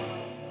succeed.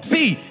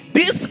 See,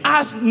 this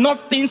has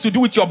nothing to do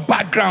with your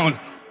background.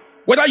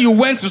 Whether you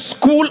went to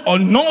school or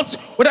not,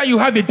 whether you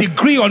have a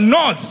degree or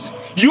not,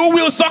 you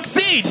will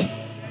succeed.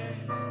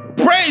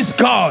 Praise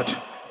God.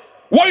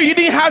 What you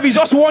didn't have is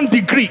just one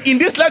degree. In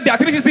this life, there are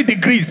 360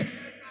 degrees.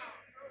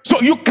 So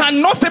you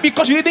cannot say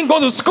because you didn't go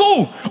to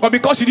school or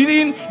because you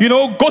didn't,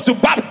 go to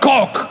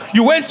Babcock,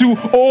 you went to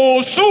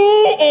Osu,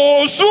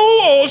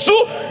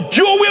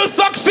 you will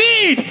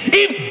succeed.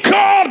 If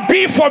God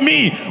be for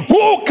me,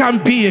 who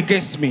can be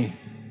against me?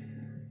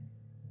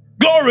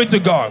 Glory to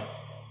God.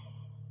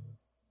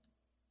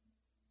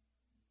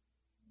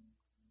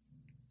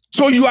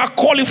 So you are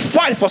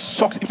qualified for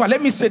success. In fact,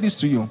 let me say this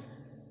to you.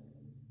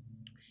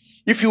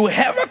 If you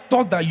ever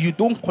thought that you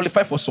don't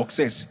qualify for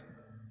success,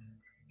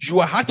 you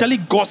are actually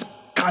God's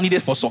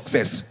candidate for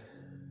success.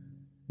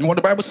 You know what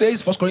the Bible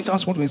says? 1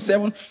 Corinthians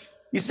 1:27.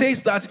 It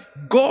says that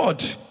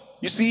God,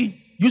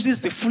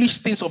 uses the foolish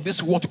things of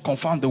this world to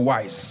confound the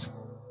wise.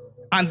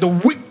 And the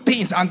weak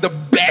things and the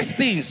base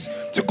things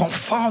to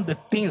confound the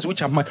things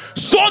which are mine,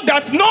 so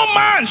that no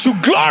man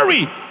should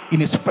glory in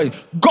his presence.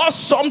 God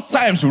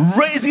sometimes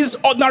raises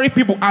ordinary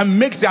people and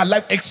makes their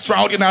life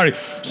extraordinary,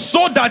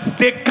 so that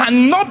they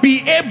cannot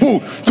be able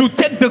to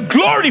take the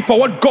glory for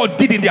what God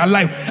did in their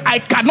life. I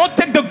cannot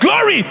take the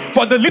glory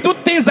for the little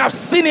things I've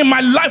seen in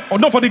my life, or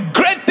not for the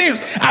great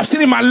things I've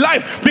seen in my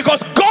life,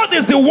 because God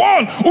is the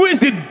one who is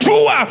the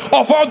doer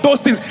of all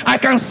those things. I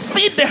can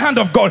see the hand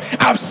of God.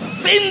 I've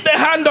seen the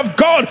hand of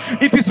God.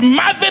 It is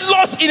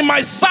marvelous in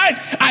my sight.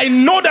 I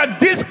know that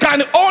this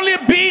can only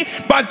be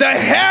by the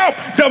help,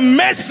 the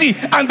mercy,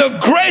 and the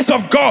grace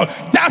of God.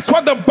 That's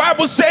what the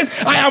Bible says.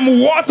 I am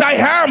what I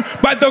am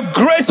by the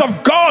grace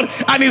of God,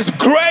 and his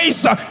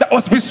grace that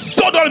was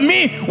bestowed on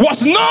me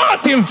was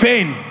not in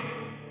vain.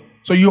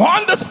 So you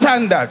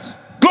understand that.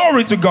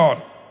 Glory to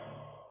God.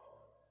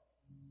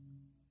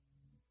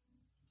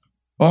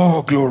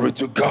 Oh, glory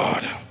to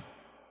God.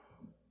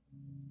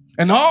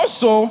 And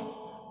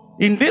also,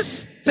 in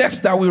this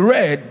text that we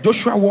read,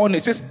 Joshua 1,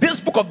 it says, this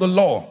book of the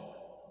law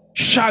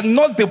shall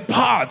not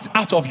depart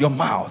out of your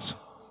mouth,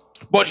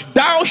 but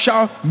thou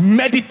shalt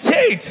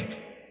meditate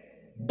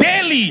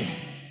daily,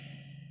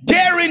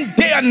 therein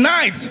day and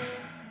night,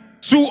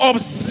 to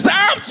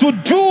observe to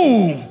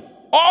do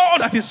all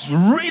that is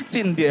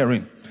written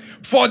therein.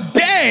 For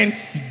then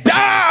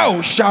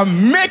thou shalt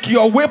make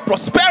your way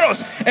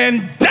prosperous,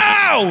 and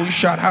thou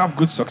shalt have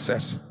good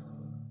success.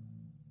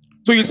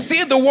 So you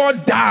see the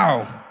word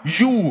thou,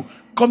 you,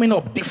 coming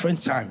up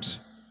different times.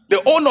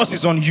 The onus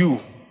is on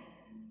you.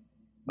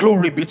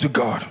 Glory be to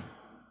God.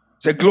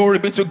 Say, glory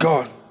be to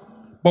God.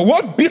 But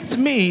what beats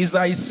me is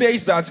that he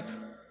says that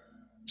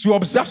to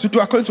observe to do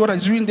according to what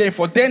is written there.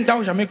 For then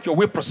thou shalt make your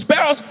way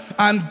prosperous,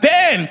 and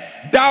then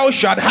thou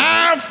shalt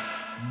have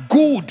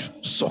good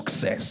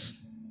success.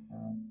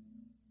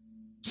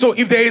 So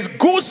if there is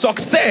good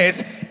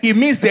success, it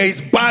means there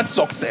is bad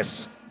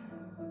success.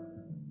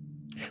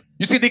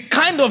 You see, the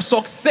kind of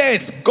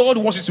success God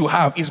wants you to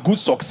have is good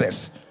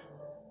success.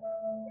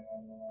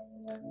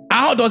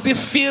 How does it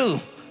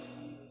feel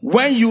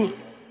when you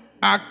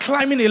are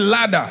climbing a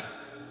ladder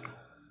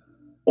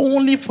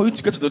only for you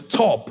to get to the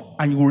top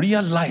and you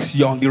realize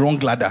you're on the wrong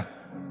ladder?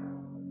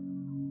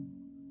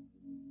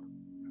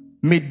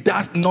 May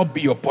that not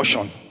be your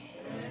portion.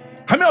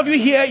 How many of you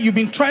here, you've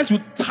been trying to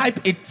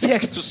type a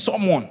text to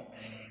someone?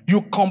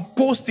 You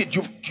composed it,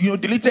 you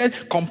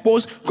deleted,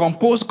 composed,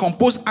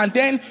 and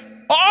then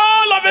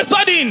all of a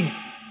sudden,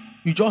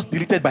 you just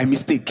deleted by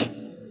mistake.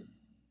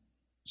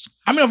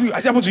 How many of you,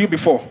 has it happened to you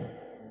before?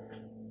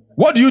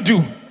 What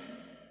do?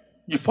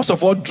 You first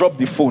of all drop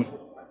the phone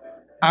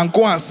and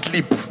go and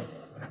sleep.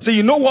 Say,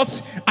 you know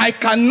what? I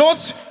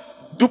cannot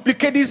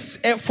duplicate this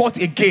effort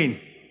again.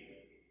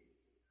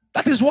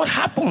 That is what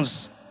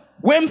happens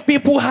when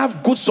people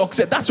have good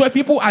success. That's why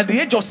people at the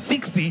age of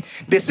 60,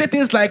 they say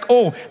things like,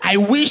 oh, I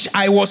wish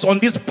I was on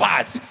this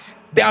path.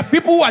 There are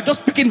people who are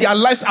just picking their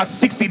lives at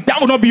 60.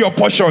 That will not be your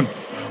portion.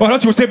 Or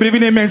not, you will say,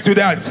 believing amen to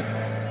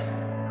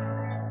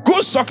that.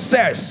 Good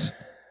success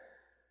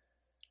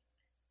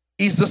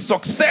is the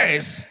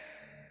success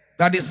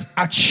that is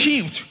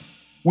achieved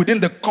within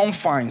the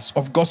confines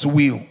of God's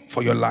will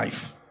for your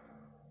life.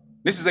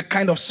 This is the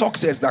kind of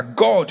success that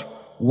God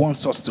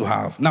wants us to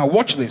have. Now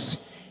watch this.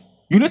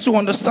 You need to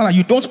understand that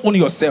you don't own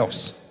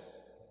yourselves.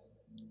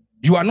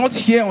 You are not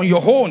here on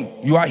your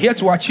own. You are here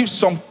to achieve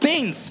some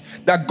things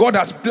that God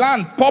has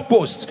planned,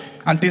 purposed,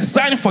 and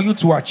designed for you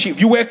to achieve.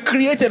 You were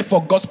created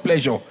for God's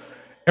pleasure.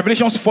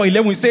 Revelation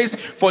 4:11 says,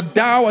 for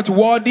thou art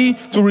worthy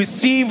to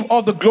receive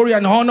all the glory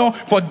and honor,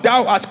 for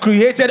thou art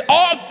created.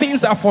 All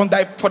things are for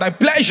thy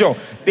pleasure.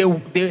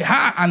 They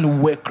are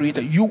and were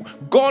created.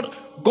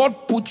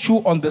 God put you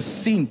on the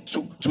scene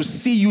to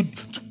see you,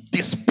 to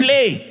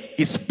display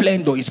his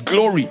splendor, his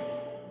glory.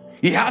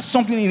 He has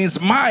something in his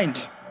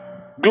mind.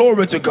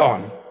 Glory to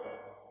God.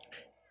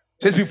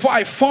 It says, before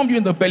I formed you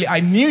in the belly,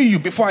 I knew you.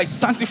 Before I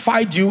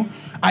sanctified you,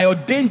 I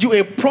ordained you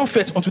a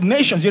prophet unto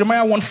nations.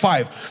 Jeremiah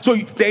 1:5. So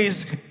there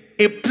is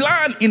a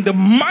plan in the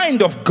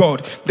mind of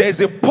God. There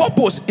is a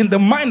purpose in the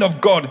mind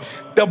of God.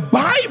 The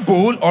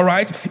Bible, all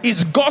right,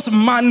 is God's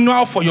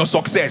manual for your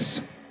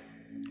success.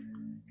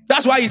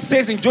 That's why it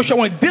says in Joshua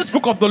 1, this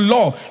book of the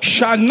law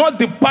shall not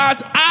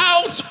depart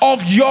out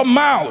of your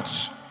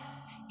mouth.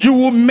 You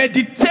will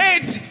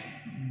meditate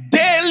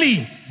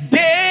daily,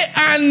 day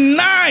and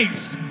night,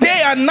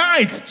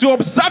 to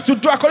observe to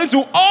do according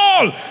to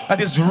all that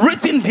is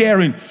written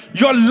therein.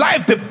 Your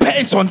life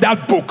depends on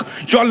that book.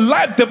 Your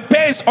life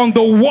depends on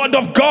the word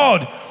of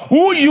God.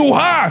 Who you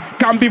are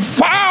can be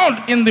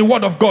found in the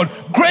word of God.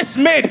 Grace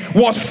Made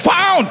was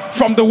found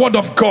from the word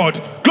of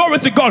God. Glory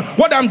to God.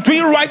 What I'm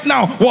doing right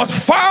now was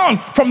found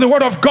from the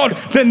word of God.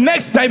 The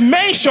next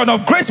dimension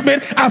of Grace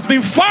Made has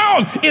been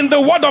found in the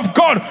word of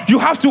God. You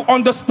have to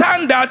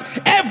understand that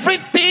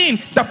everything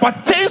that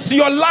pertains to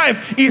your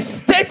life is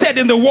stated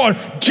in the word.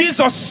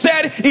 Jesus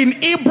said in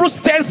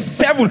Hebrews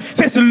 10:7,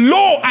 says,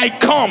 lo, I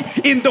come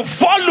in the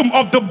volume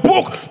of the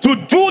book to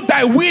do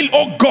thy will,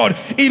 O God.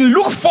 In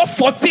Luke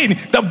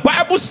 4:14, the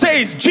Bible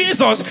says,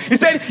 Jesus, he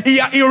said,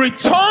 he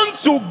returned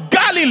to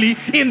Galilee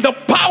in the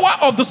power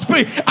of the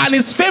Spirit, and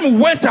his fame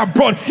went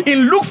abroad.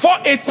 In Luke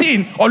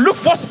 4:18 or Luke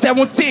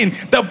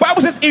 4:17, the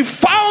Bible says he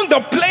found the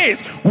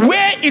place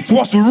where it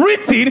was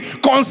written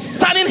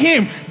concerning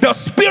him, the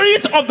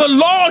Spirit of the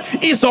Lord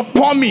is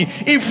upon me.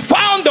 He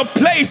found the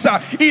place,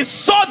 he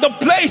saw the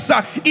place,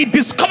 he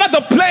discovered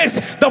the place.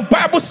 The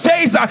Bible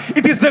says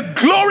it is the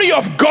glory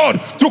of God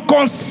to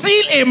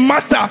conceal a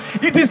matter.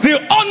 It is the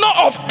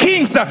honor of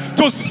kings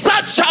to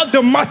search out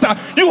the matter.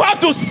 You have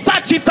to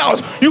search it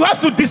out. You have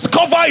to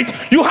discover it.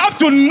 You have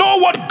to know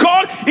what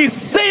God is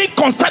saying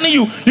concerning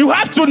you. You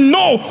have to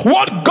know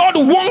what God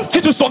wants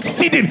you to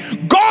succeed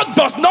in. God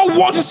does not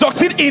want you to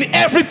succeed in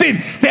everything.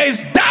 There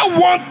is that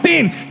one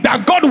thing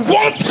that God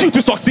wants you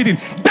to succeed in.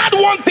 That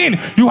one thing,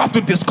 you have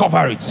to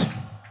discover it.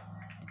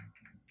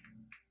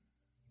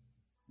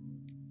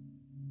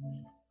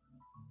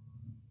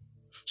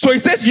 So he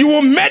says, you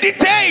will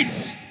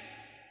meditate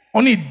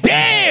on it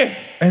day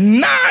and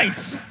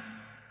night.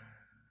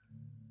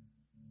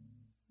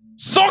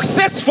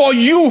 Success for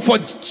you, for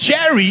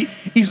Jerry,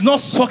 is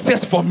not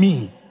success for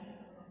me.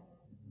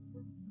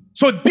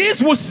 So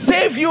this will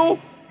save you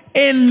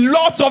a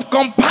lot of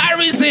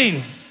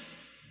comparison.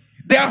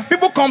 There are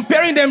people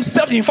comparing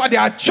themselves. In fact,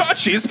 there are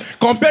churches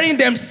comparing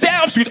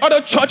themselves with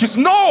other churches.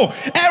 No,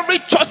 every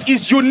church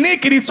is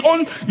unique in its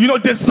own,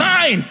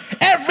 design.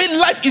 Every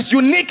life is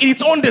unique in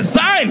its own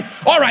design.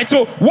 All right,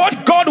 so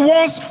what God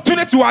wants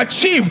today to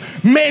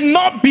achieve may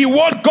not be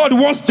what God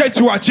wants today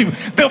to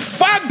achieve. The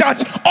fact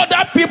that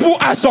other people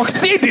are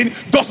succeeding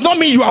does not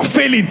mean you are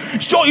failing.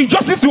 So you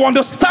just need to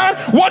understand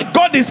what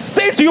God is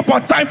saying to you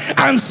part time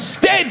and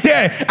stay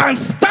there and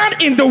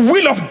stand in the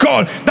will of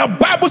God. The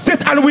Bible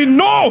says, and we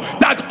know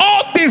that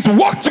all things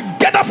work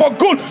together for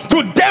good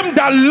to them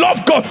that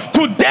love God,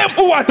 to them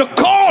who are the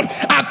called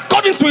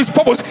according to his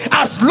purpose.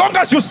 As long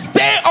as you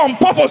stay on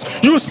purpose,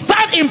 you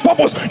stand in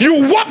purpose,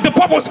 you walk the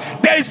purpose,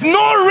 there is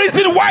no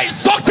reason why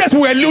success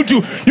will elude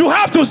you. You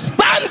have to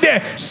stand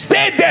there,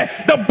 stay there.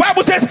 The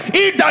Bible says,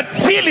 he that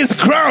till his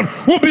ground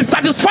will be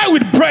satisfied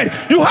with bread.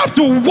 You have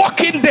to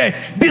walk in there,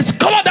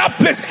 discover that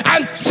place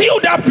and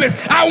till that place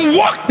and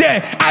walk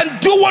there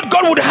and do what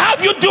God would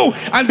have you do,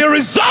 and the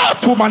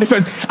results will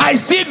manifest. I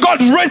see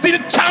God raising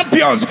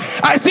champions.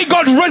 I see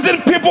God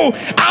raising people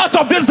out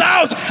of this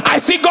house. I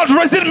see God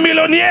raising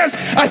millionaires.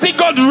 I see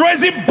God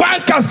raising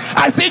bankers.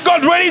 I see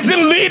God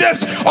raising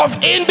leaders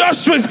of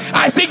industries.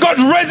 I see God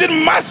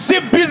raising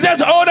massive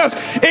business owners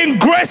in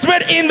Grace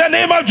Made in the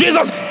name of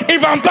Jesus.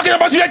 If I'm talking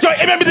about you, let your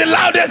amen be the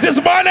loudest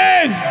this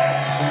morning.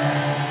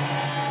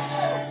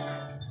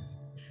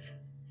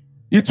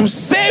 It will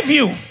save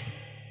you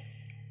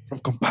from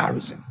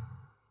comparison.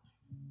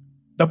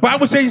 The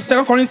Bible says in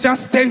 2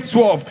 Corinthians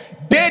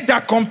 10:12, they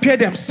that compare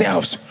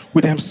themselves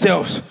with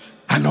themselves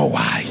are not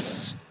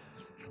wise.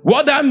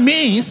 What that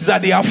means is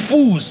that they are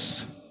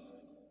fools.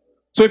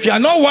 So if you are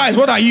not wise,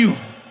 what are you?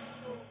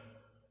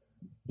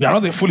 You are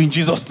not a fool in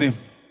Jesus' name.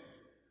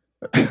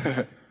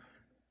 But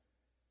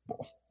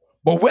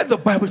where the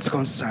Bible is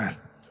concerned,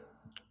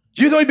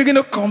 you don't begin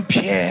to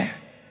compare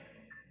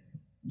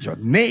your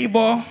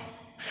neighbor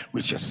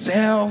with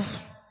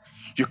yourself.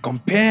 You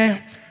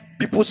compare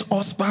people's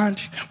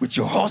husband with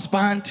your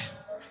husband.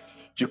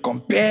 You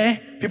compare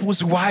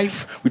people's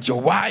wife with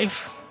your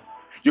wife.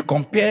 You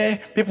compare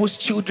people's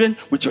children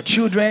with your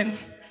children.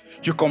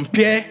 You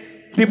compare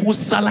people's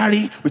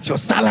salary with your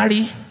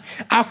salary.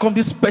 How come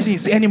this person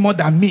is any more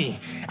than me?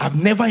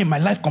 I've never in my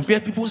life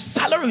compared people's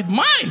salary with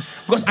mine,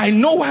 because I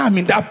know why I'm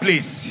in that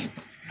place.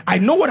 I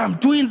know what I'm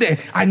doing there.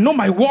 I know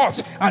my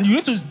worth. And you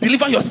need to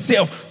deliver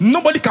yourself.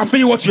 Nobody can pay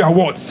you what you are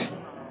worth.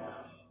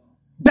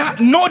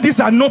 Know this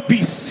and no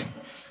peace.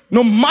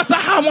 No matter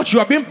how much you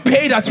are being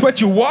paid at where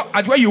you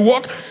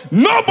work,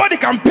 nobody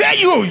can pay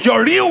you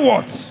your real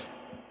worth.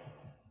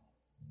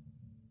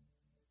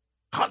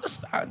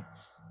 Understand?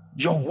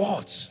 Your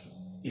worth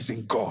is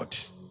in God.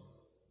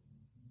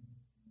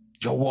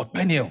 Your worth,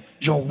 Peniel,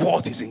 your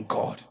worth is in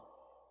God.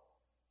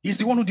 He's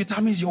the one who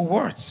determines your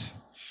worth,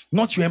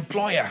 not your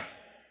employer,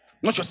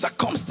 not your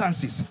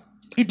circumstances.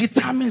 He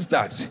determines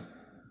that.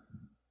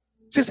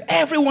 It says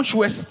everyone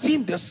should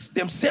esteem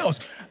themselves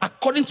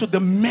according to the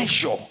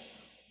measure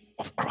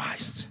of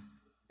Christ.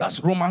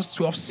 That's Romans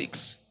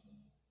 12:6.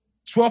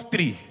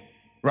 12:3,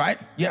 right?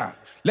 Yeah.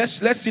 Let's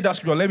see that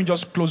scripture. Let me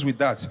just close with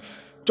that.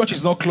 Church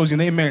is not closing.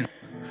 Amen.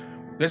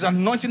 There's an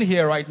anointing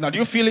here right now. Do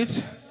you feel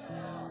it?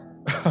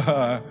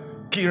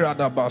 It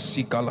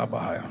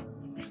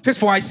says,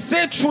 for I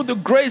say through the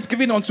grace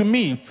given unto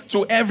me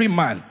to every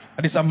man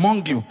that is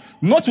among you,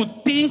 not to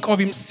think of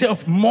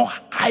himself more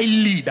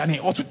highly than he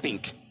ought to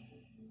think.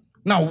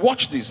 Now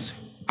watch this.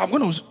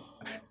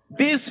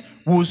 This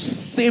will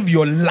save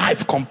your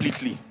life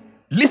completely.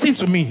 Listen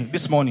to me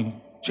this morning,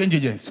 change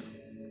agents.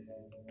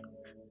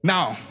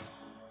 Now,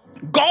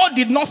 God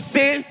did not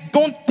say,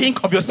 don't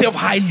think of yourself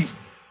highly.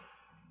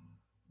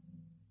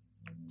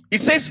 He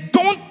says,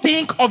 don't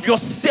think of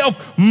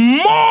yourself more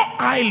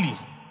highly.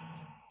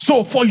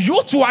 So for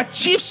you to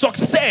achieve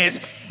success,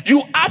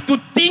 you have to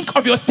think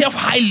of yourself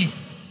highly.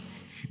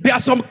 There are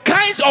some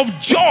kinds of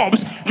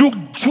jobs you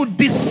should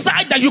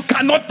decide that you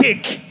cannot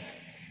take.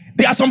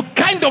 There are some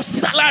kind of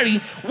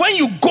salary, when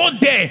you go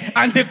there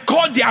and they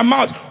call the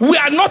amount, we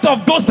are not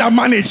of those that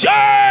manage.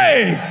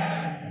 Hey!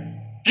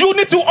 You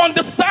need to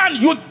understand,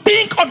 you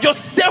think of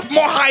yourself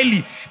more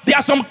highly. There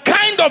are some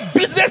kind of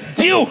business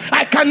deal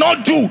I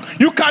cannot do.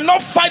 You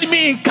cannot find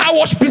me in car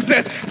wash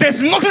business.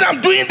 There's nothing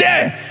I'm doing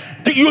there.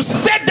 You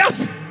set that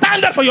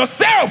standard for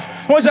yourself.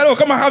 One said, oh,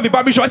 come and have the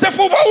barbie show. I said,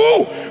 for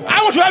who?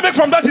 How much will I make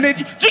from that? Do you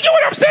get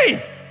what I'm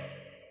saying?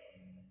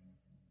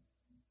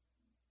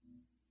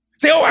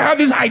 Say, oh, I have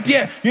this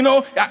idea.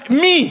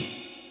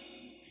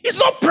 Me. It's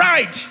not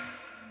pride.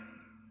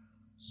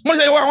 Someone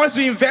say, oh, I want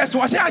to invest.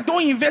 So I say, I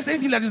don't invest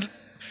anything that is.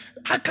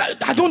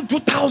 I don't do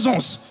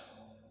thousands.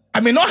 I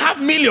may not have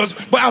millions,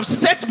 but I've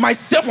set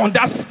myself on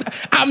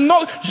that. I'm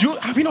not.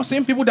 Have you not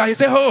seen people that you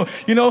say, oh,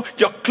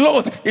 your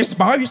clothes is.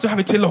 My wife used to have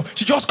a tailor.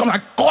 She just come and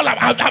call him.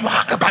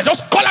 I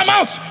just call him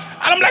out.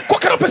 And I'm like, what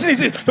kind of person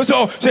is it?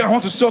 So say, I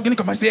want to sew. Can you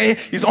come and say,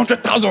 hey, it's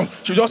 100,000.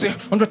 She'll just say,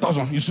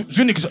 100,000.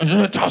 Zunic is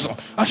 100,000.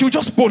 And she will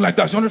just pull like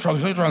that. It's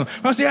 100,000,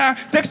 100,000. I say,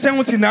 take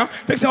 70 now.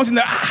 Take 70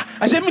 now.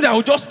 I say, me that I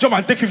will just jump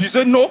and take 50. She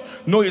said, no,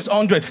 it's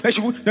 100.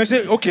 Then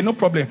say, okay, no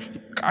problem.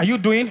 Are you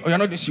doing? Or you're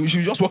not? She will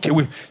just walk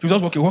away. She will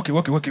just walk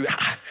away.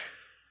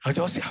 I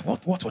just say,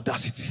 what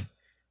audacity?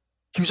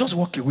 He will just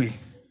walk away.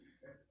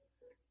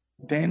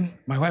 Then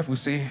my wife will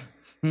say,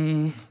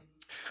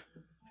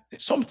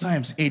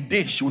 sometimes a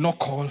day she will not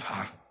call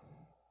her.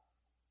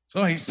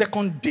 So a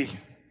second day,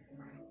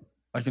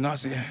 like I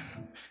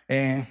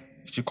say,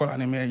 she call her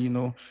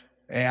name,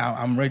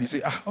 I'm ready.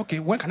 Say, okay,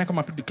 when can I come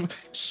and pick the clothes?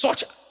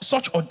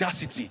 Such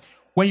audacity.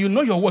 When you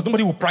know your word,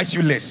 nobody will price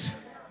you less.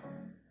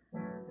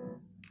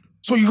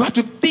 So you have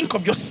to think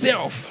of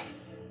yourself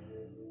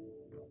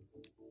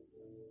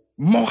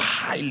more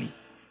highly.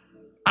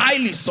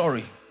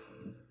 You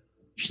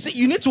see,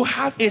 you need to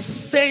have a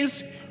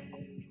sense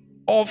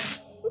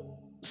of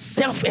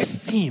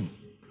self-esteem,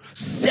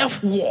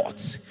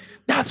 self-worth.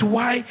 That's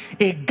why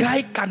a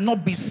guy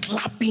cannot be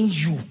slapping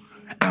you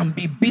and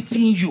be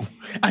beating you,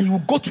 and you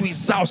go to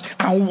his house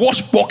and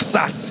wash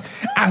boxers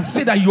and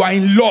say that you are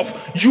in love.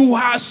 You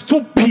are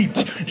stupid.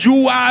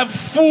 You are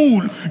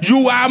fool.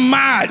 You are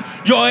mad.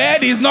 Your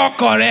head is not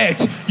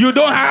correct. You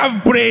don't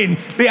have brain.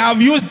 They have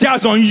used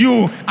jazz on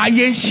you. I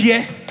ain't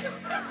share.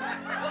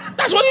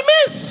 That's what it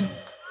means.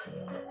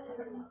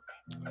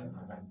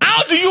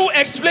 How do you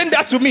explain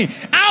that to me?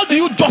 How do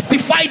you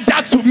justify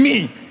that to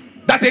me?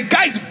 That a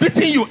guy is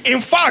beating you.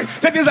 In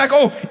fact, that is like,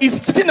 oh,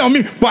 he's cheating on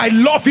me, but I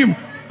love him.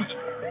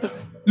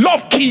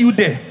 Love kill you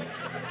there.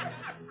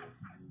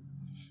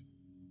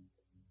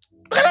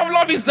 What kind of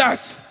love is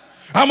that?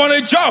 I'm on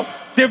a job.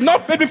 They've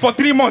not paid me for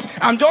 3 months.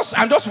 I'm just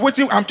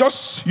waiting. I'm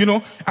just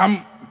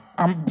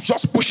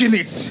pushing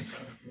it.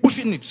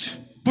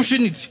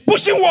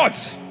 Pushing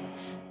what?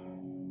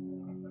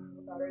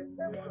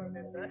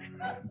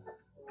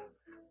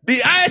 The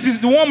highest is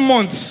the 1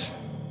 month.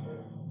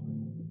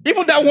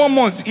 Even that 1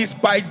 month is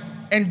by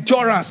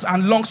endurance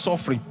and long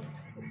suffering.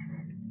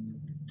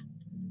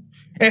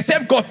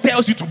 Except God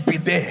tells you to be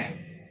there.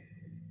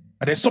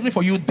 And there's something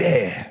for you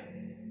there.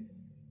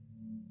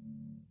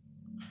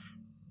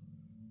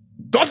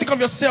 Don't think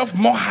of yourself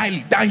more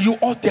highly than you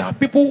ought. There are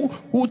people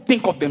who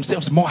think of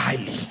themselves more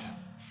highly.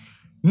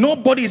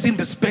 Nobody is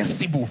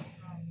indispensable.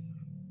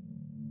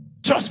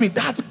 Trust me,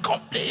 that's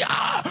complete.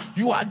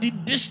 You are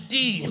this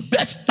thing,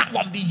 best staff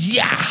of the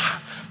year.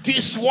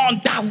 This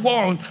one, that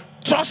one.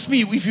 Trust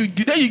me, if you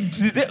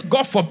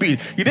God forbid,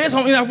 if there's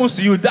something happens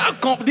to you,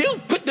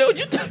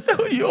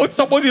 you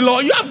suppose-in-law,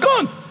 you have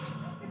gone.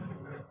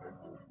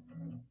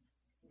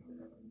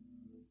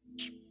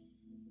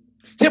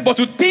 Say, but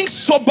to think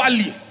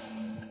soberly,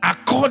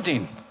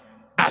 according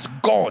as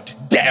God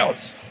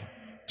dealt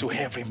to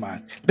every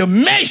man, the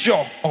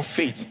measure of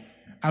faith.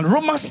 And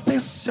Romans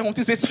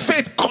 10:17 says,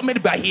 faith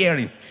cometh by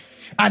hearing,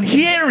 and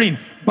hearing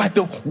by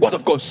the word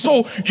of God.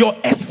 So your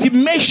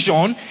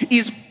estimation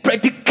is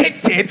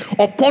predicated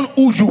upon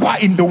who you are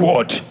in the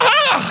word.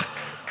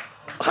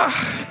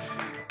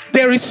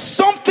 There is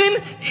something,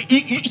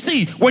 you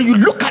see, when you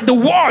look at the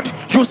word,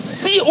 you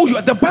see who you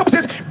are. The Bible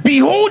says,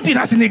 beholding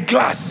as in a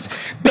glass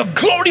the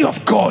glory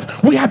of God,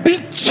 we have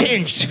been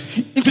changed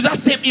into that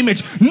same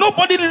image.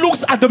 Nobody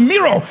looks at the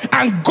mirror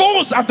and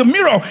goes at the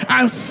mirror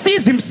and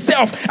sees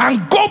himself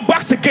and go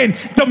back again.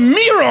 The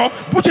mirror,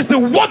 which is the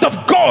word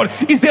of God,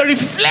 is a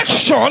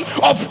reflection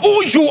of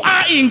who you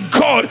are in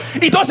God.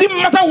 It doesn't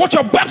matter what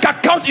your bank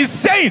account is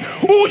saying. saying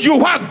who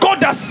you are.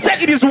 God has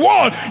said in his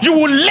word, you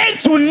will lend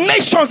to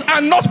nations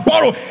and not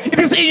borrow. It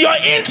is in your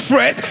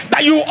interest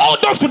that you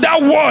hold on to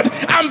that word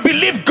and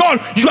believe God.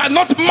 You are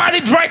not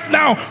married right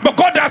now, but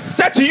God has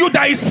said to you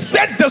that he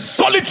set the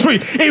solitary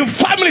in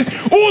families.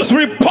 Whose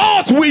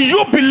reports will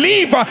you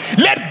believe?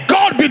 Let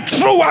God be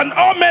true and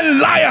all men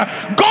liar.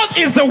 God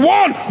is the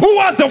one who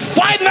has the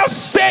final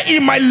say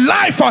in my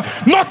life,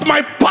 not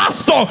my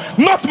pastor,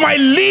 not my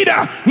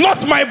leader,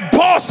 not my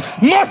boss,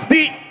 not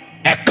the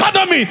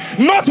economy,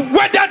 not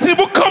whether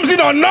people comes in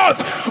or not.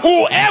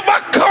 Whoever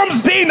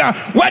comes in,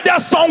 whether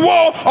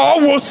someone or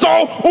will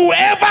so,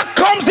 whoever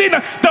comes in,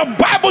 the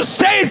Bible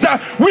says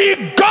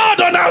with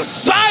God on our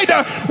side,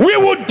 we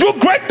will do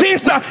great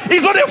things.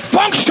 It's not a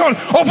function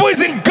of who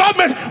is in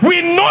government.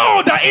 We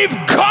know that if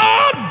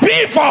God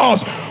be for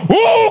us,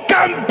 who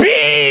can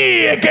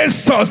be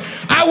against us?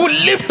 I will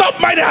lift up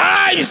mine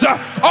eyes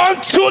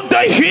unto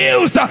the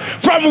hills,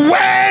 from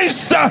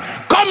whence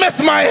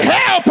cometh my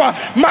help.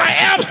 My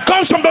help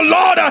comes from the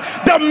Lord,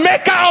 the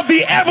maker of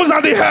the heavens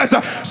and the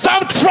earth.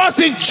 Some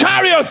trust in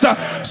chariots,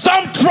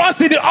 some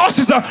trust in the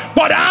horses,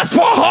 but as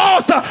for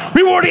us,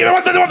 we will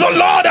remember the name of the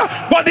Lord.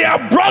 But they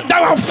are brought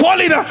down and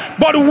falling,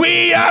 but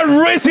we are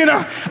risen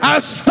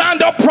and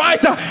stand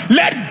upright.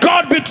 Let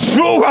God be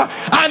true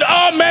and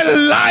all men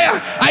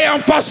liar. I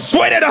am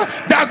persuaded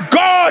that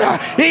God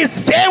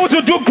is able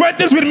to do great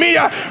things with me,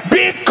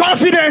 being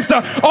confident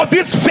of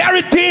this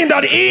very thing,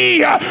 that he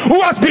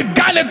who has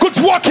begun a good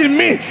work in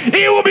me,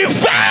 he will be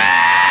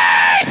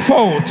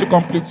faithful to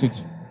complete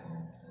it.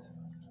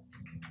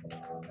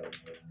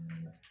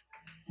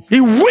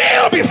 He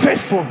will be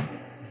faithful.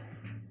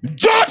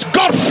 Judge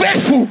God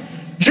faithful.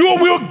 You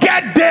will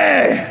get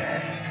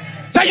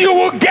there. So you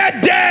will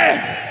get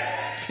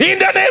there. In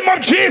the name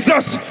of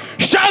Jesus.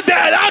 Shout the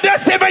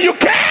loudest amen you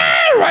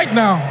can right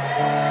now.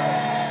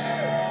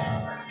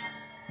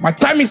 My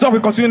time is up. We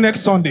continue next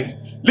Sunday.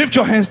 Lift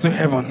your hands to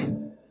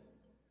heaven.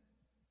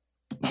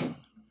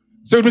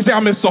 So let me say,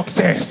 I'm a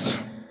success.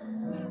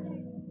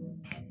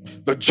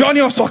 The journey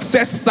of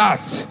success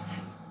starts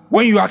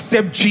when you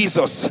accept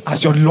Jesus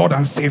as your Lord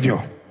and Savior.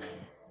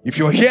 If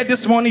you're here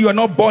this morning, you are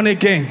not born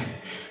again,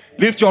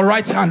 lift your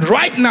right hand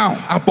right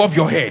now above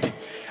your head.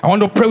 I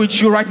want to pray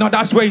with you right now.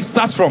 That's where it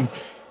starts from.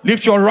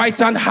 Lift your right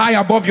hand high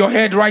above your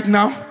head right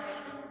now.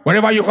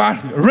 Wherever you are,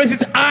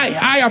 raise it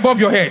high above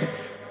your head.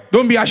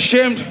 Don't be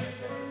ashamed.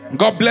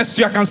 God bless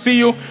you. I can see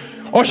you.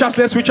 Ushers,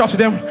 let's reach out to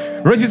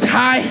them. Raise it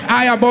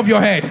high above your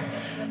head.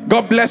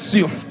 God bless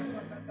you.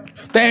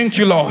 Thank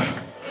you, Lord.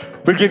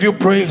 We give you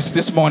praise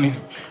this morning.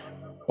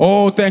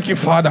 Oh, thank you,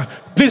 Father.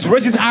 Please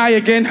raise it high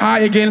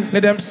again.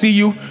 Let them see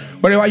you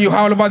wherever you are,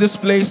 all over this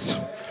place.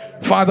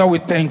 Father, we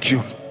thank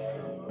you.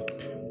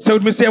 Say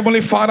with me, say,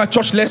 Heavenly Father.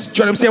 Church, let's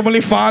join them. Say,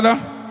 Heavenly Father,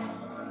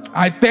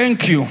 I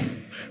thank you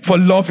for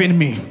loving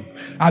me.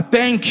 I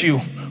thank you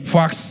for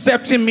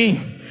accepting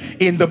me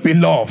in the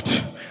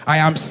beloved. I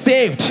am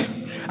saved.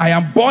 I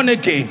am born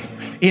again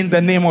in the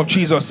name of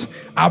Jesus.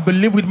 I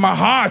believe with my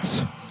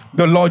heart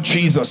the Lord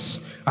Jesus,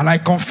 and I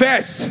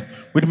confess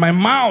with my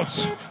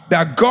mouth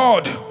that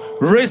God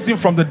raised him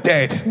from the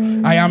dead.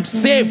 I am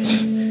saved.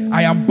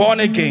 I am born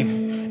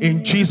again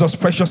in Jesus'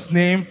 precious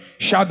name.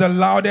 Shout the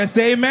loudest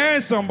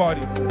amen,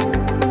 somebody.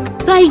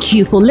 Thank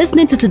you for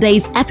listening to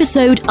today's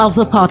episode of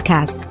the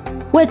podcast.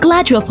 We're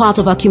glad you're part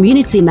of our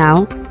community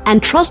now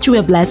and trust you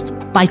were blessed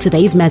by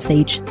today's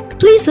message.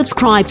 Please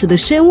subscribe to the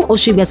Seun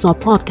Osigbesan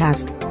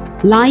podcast,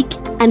 like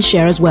and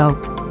share as well.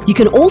 You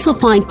can also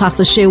find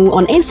Pastor Seun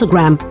on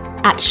Instagram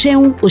at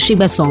Seun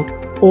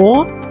Osigbesan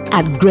or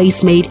at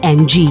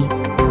GraceMadeNG.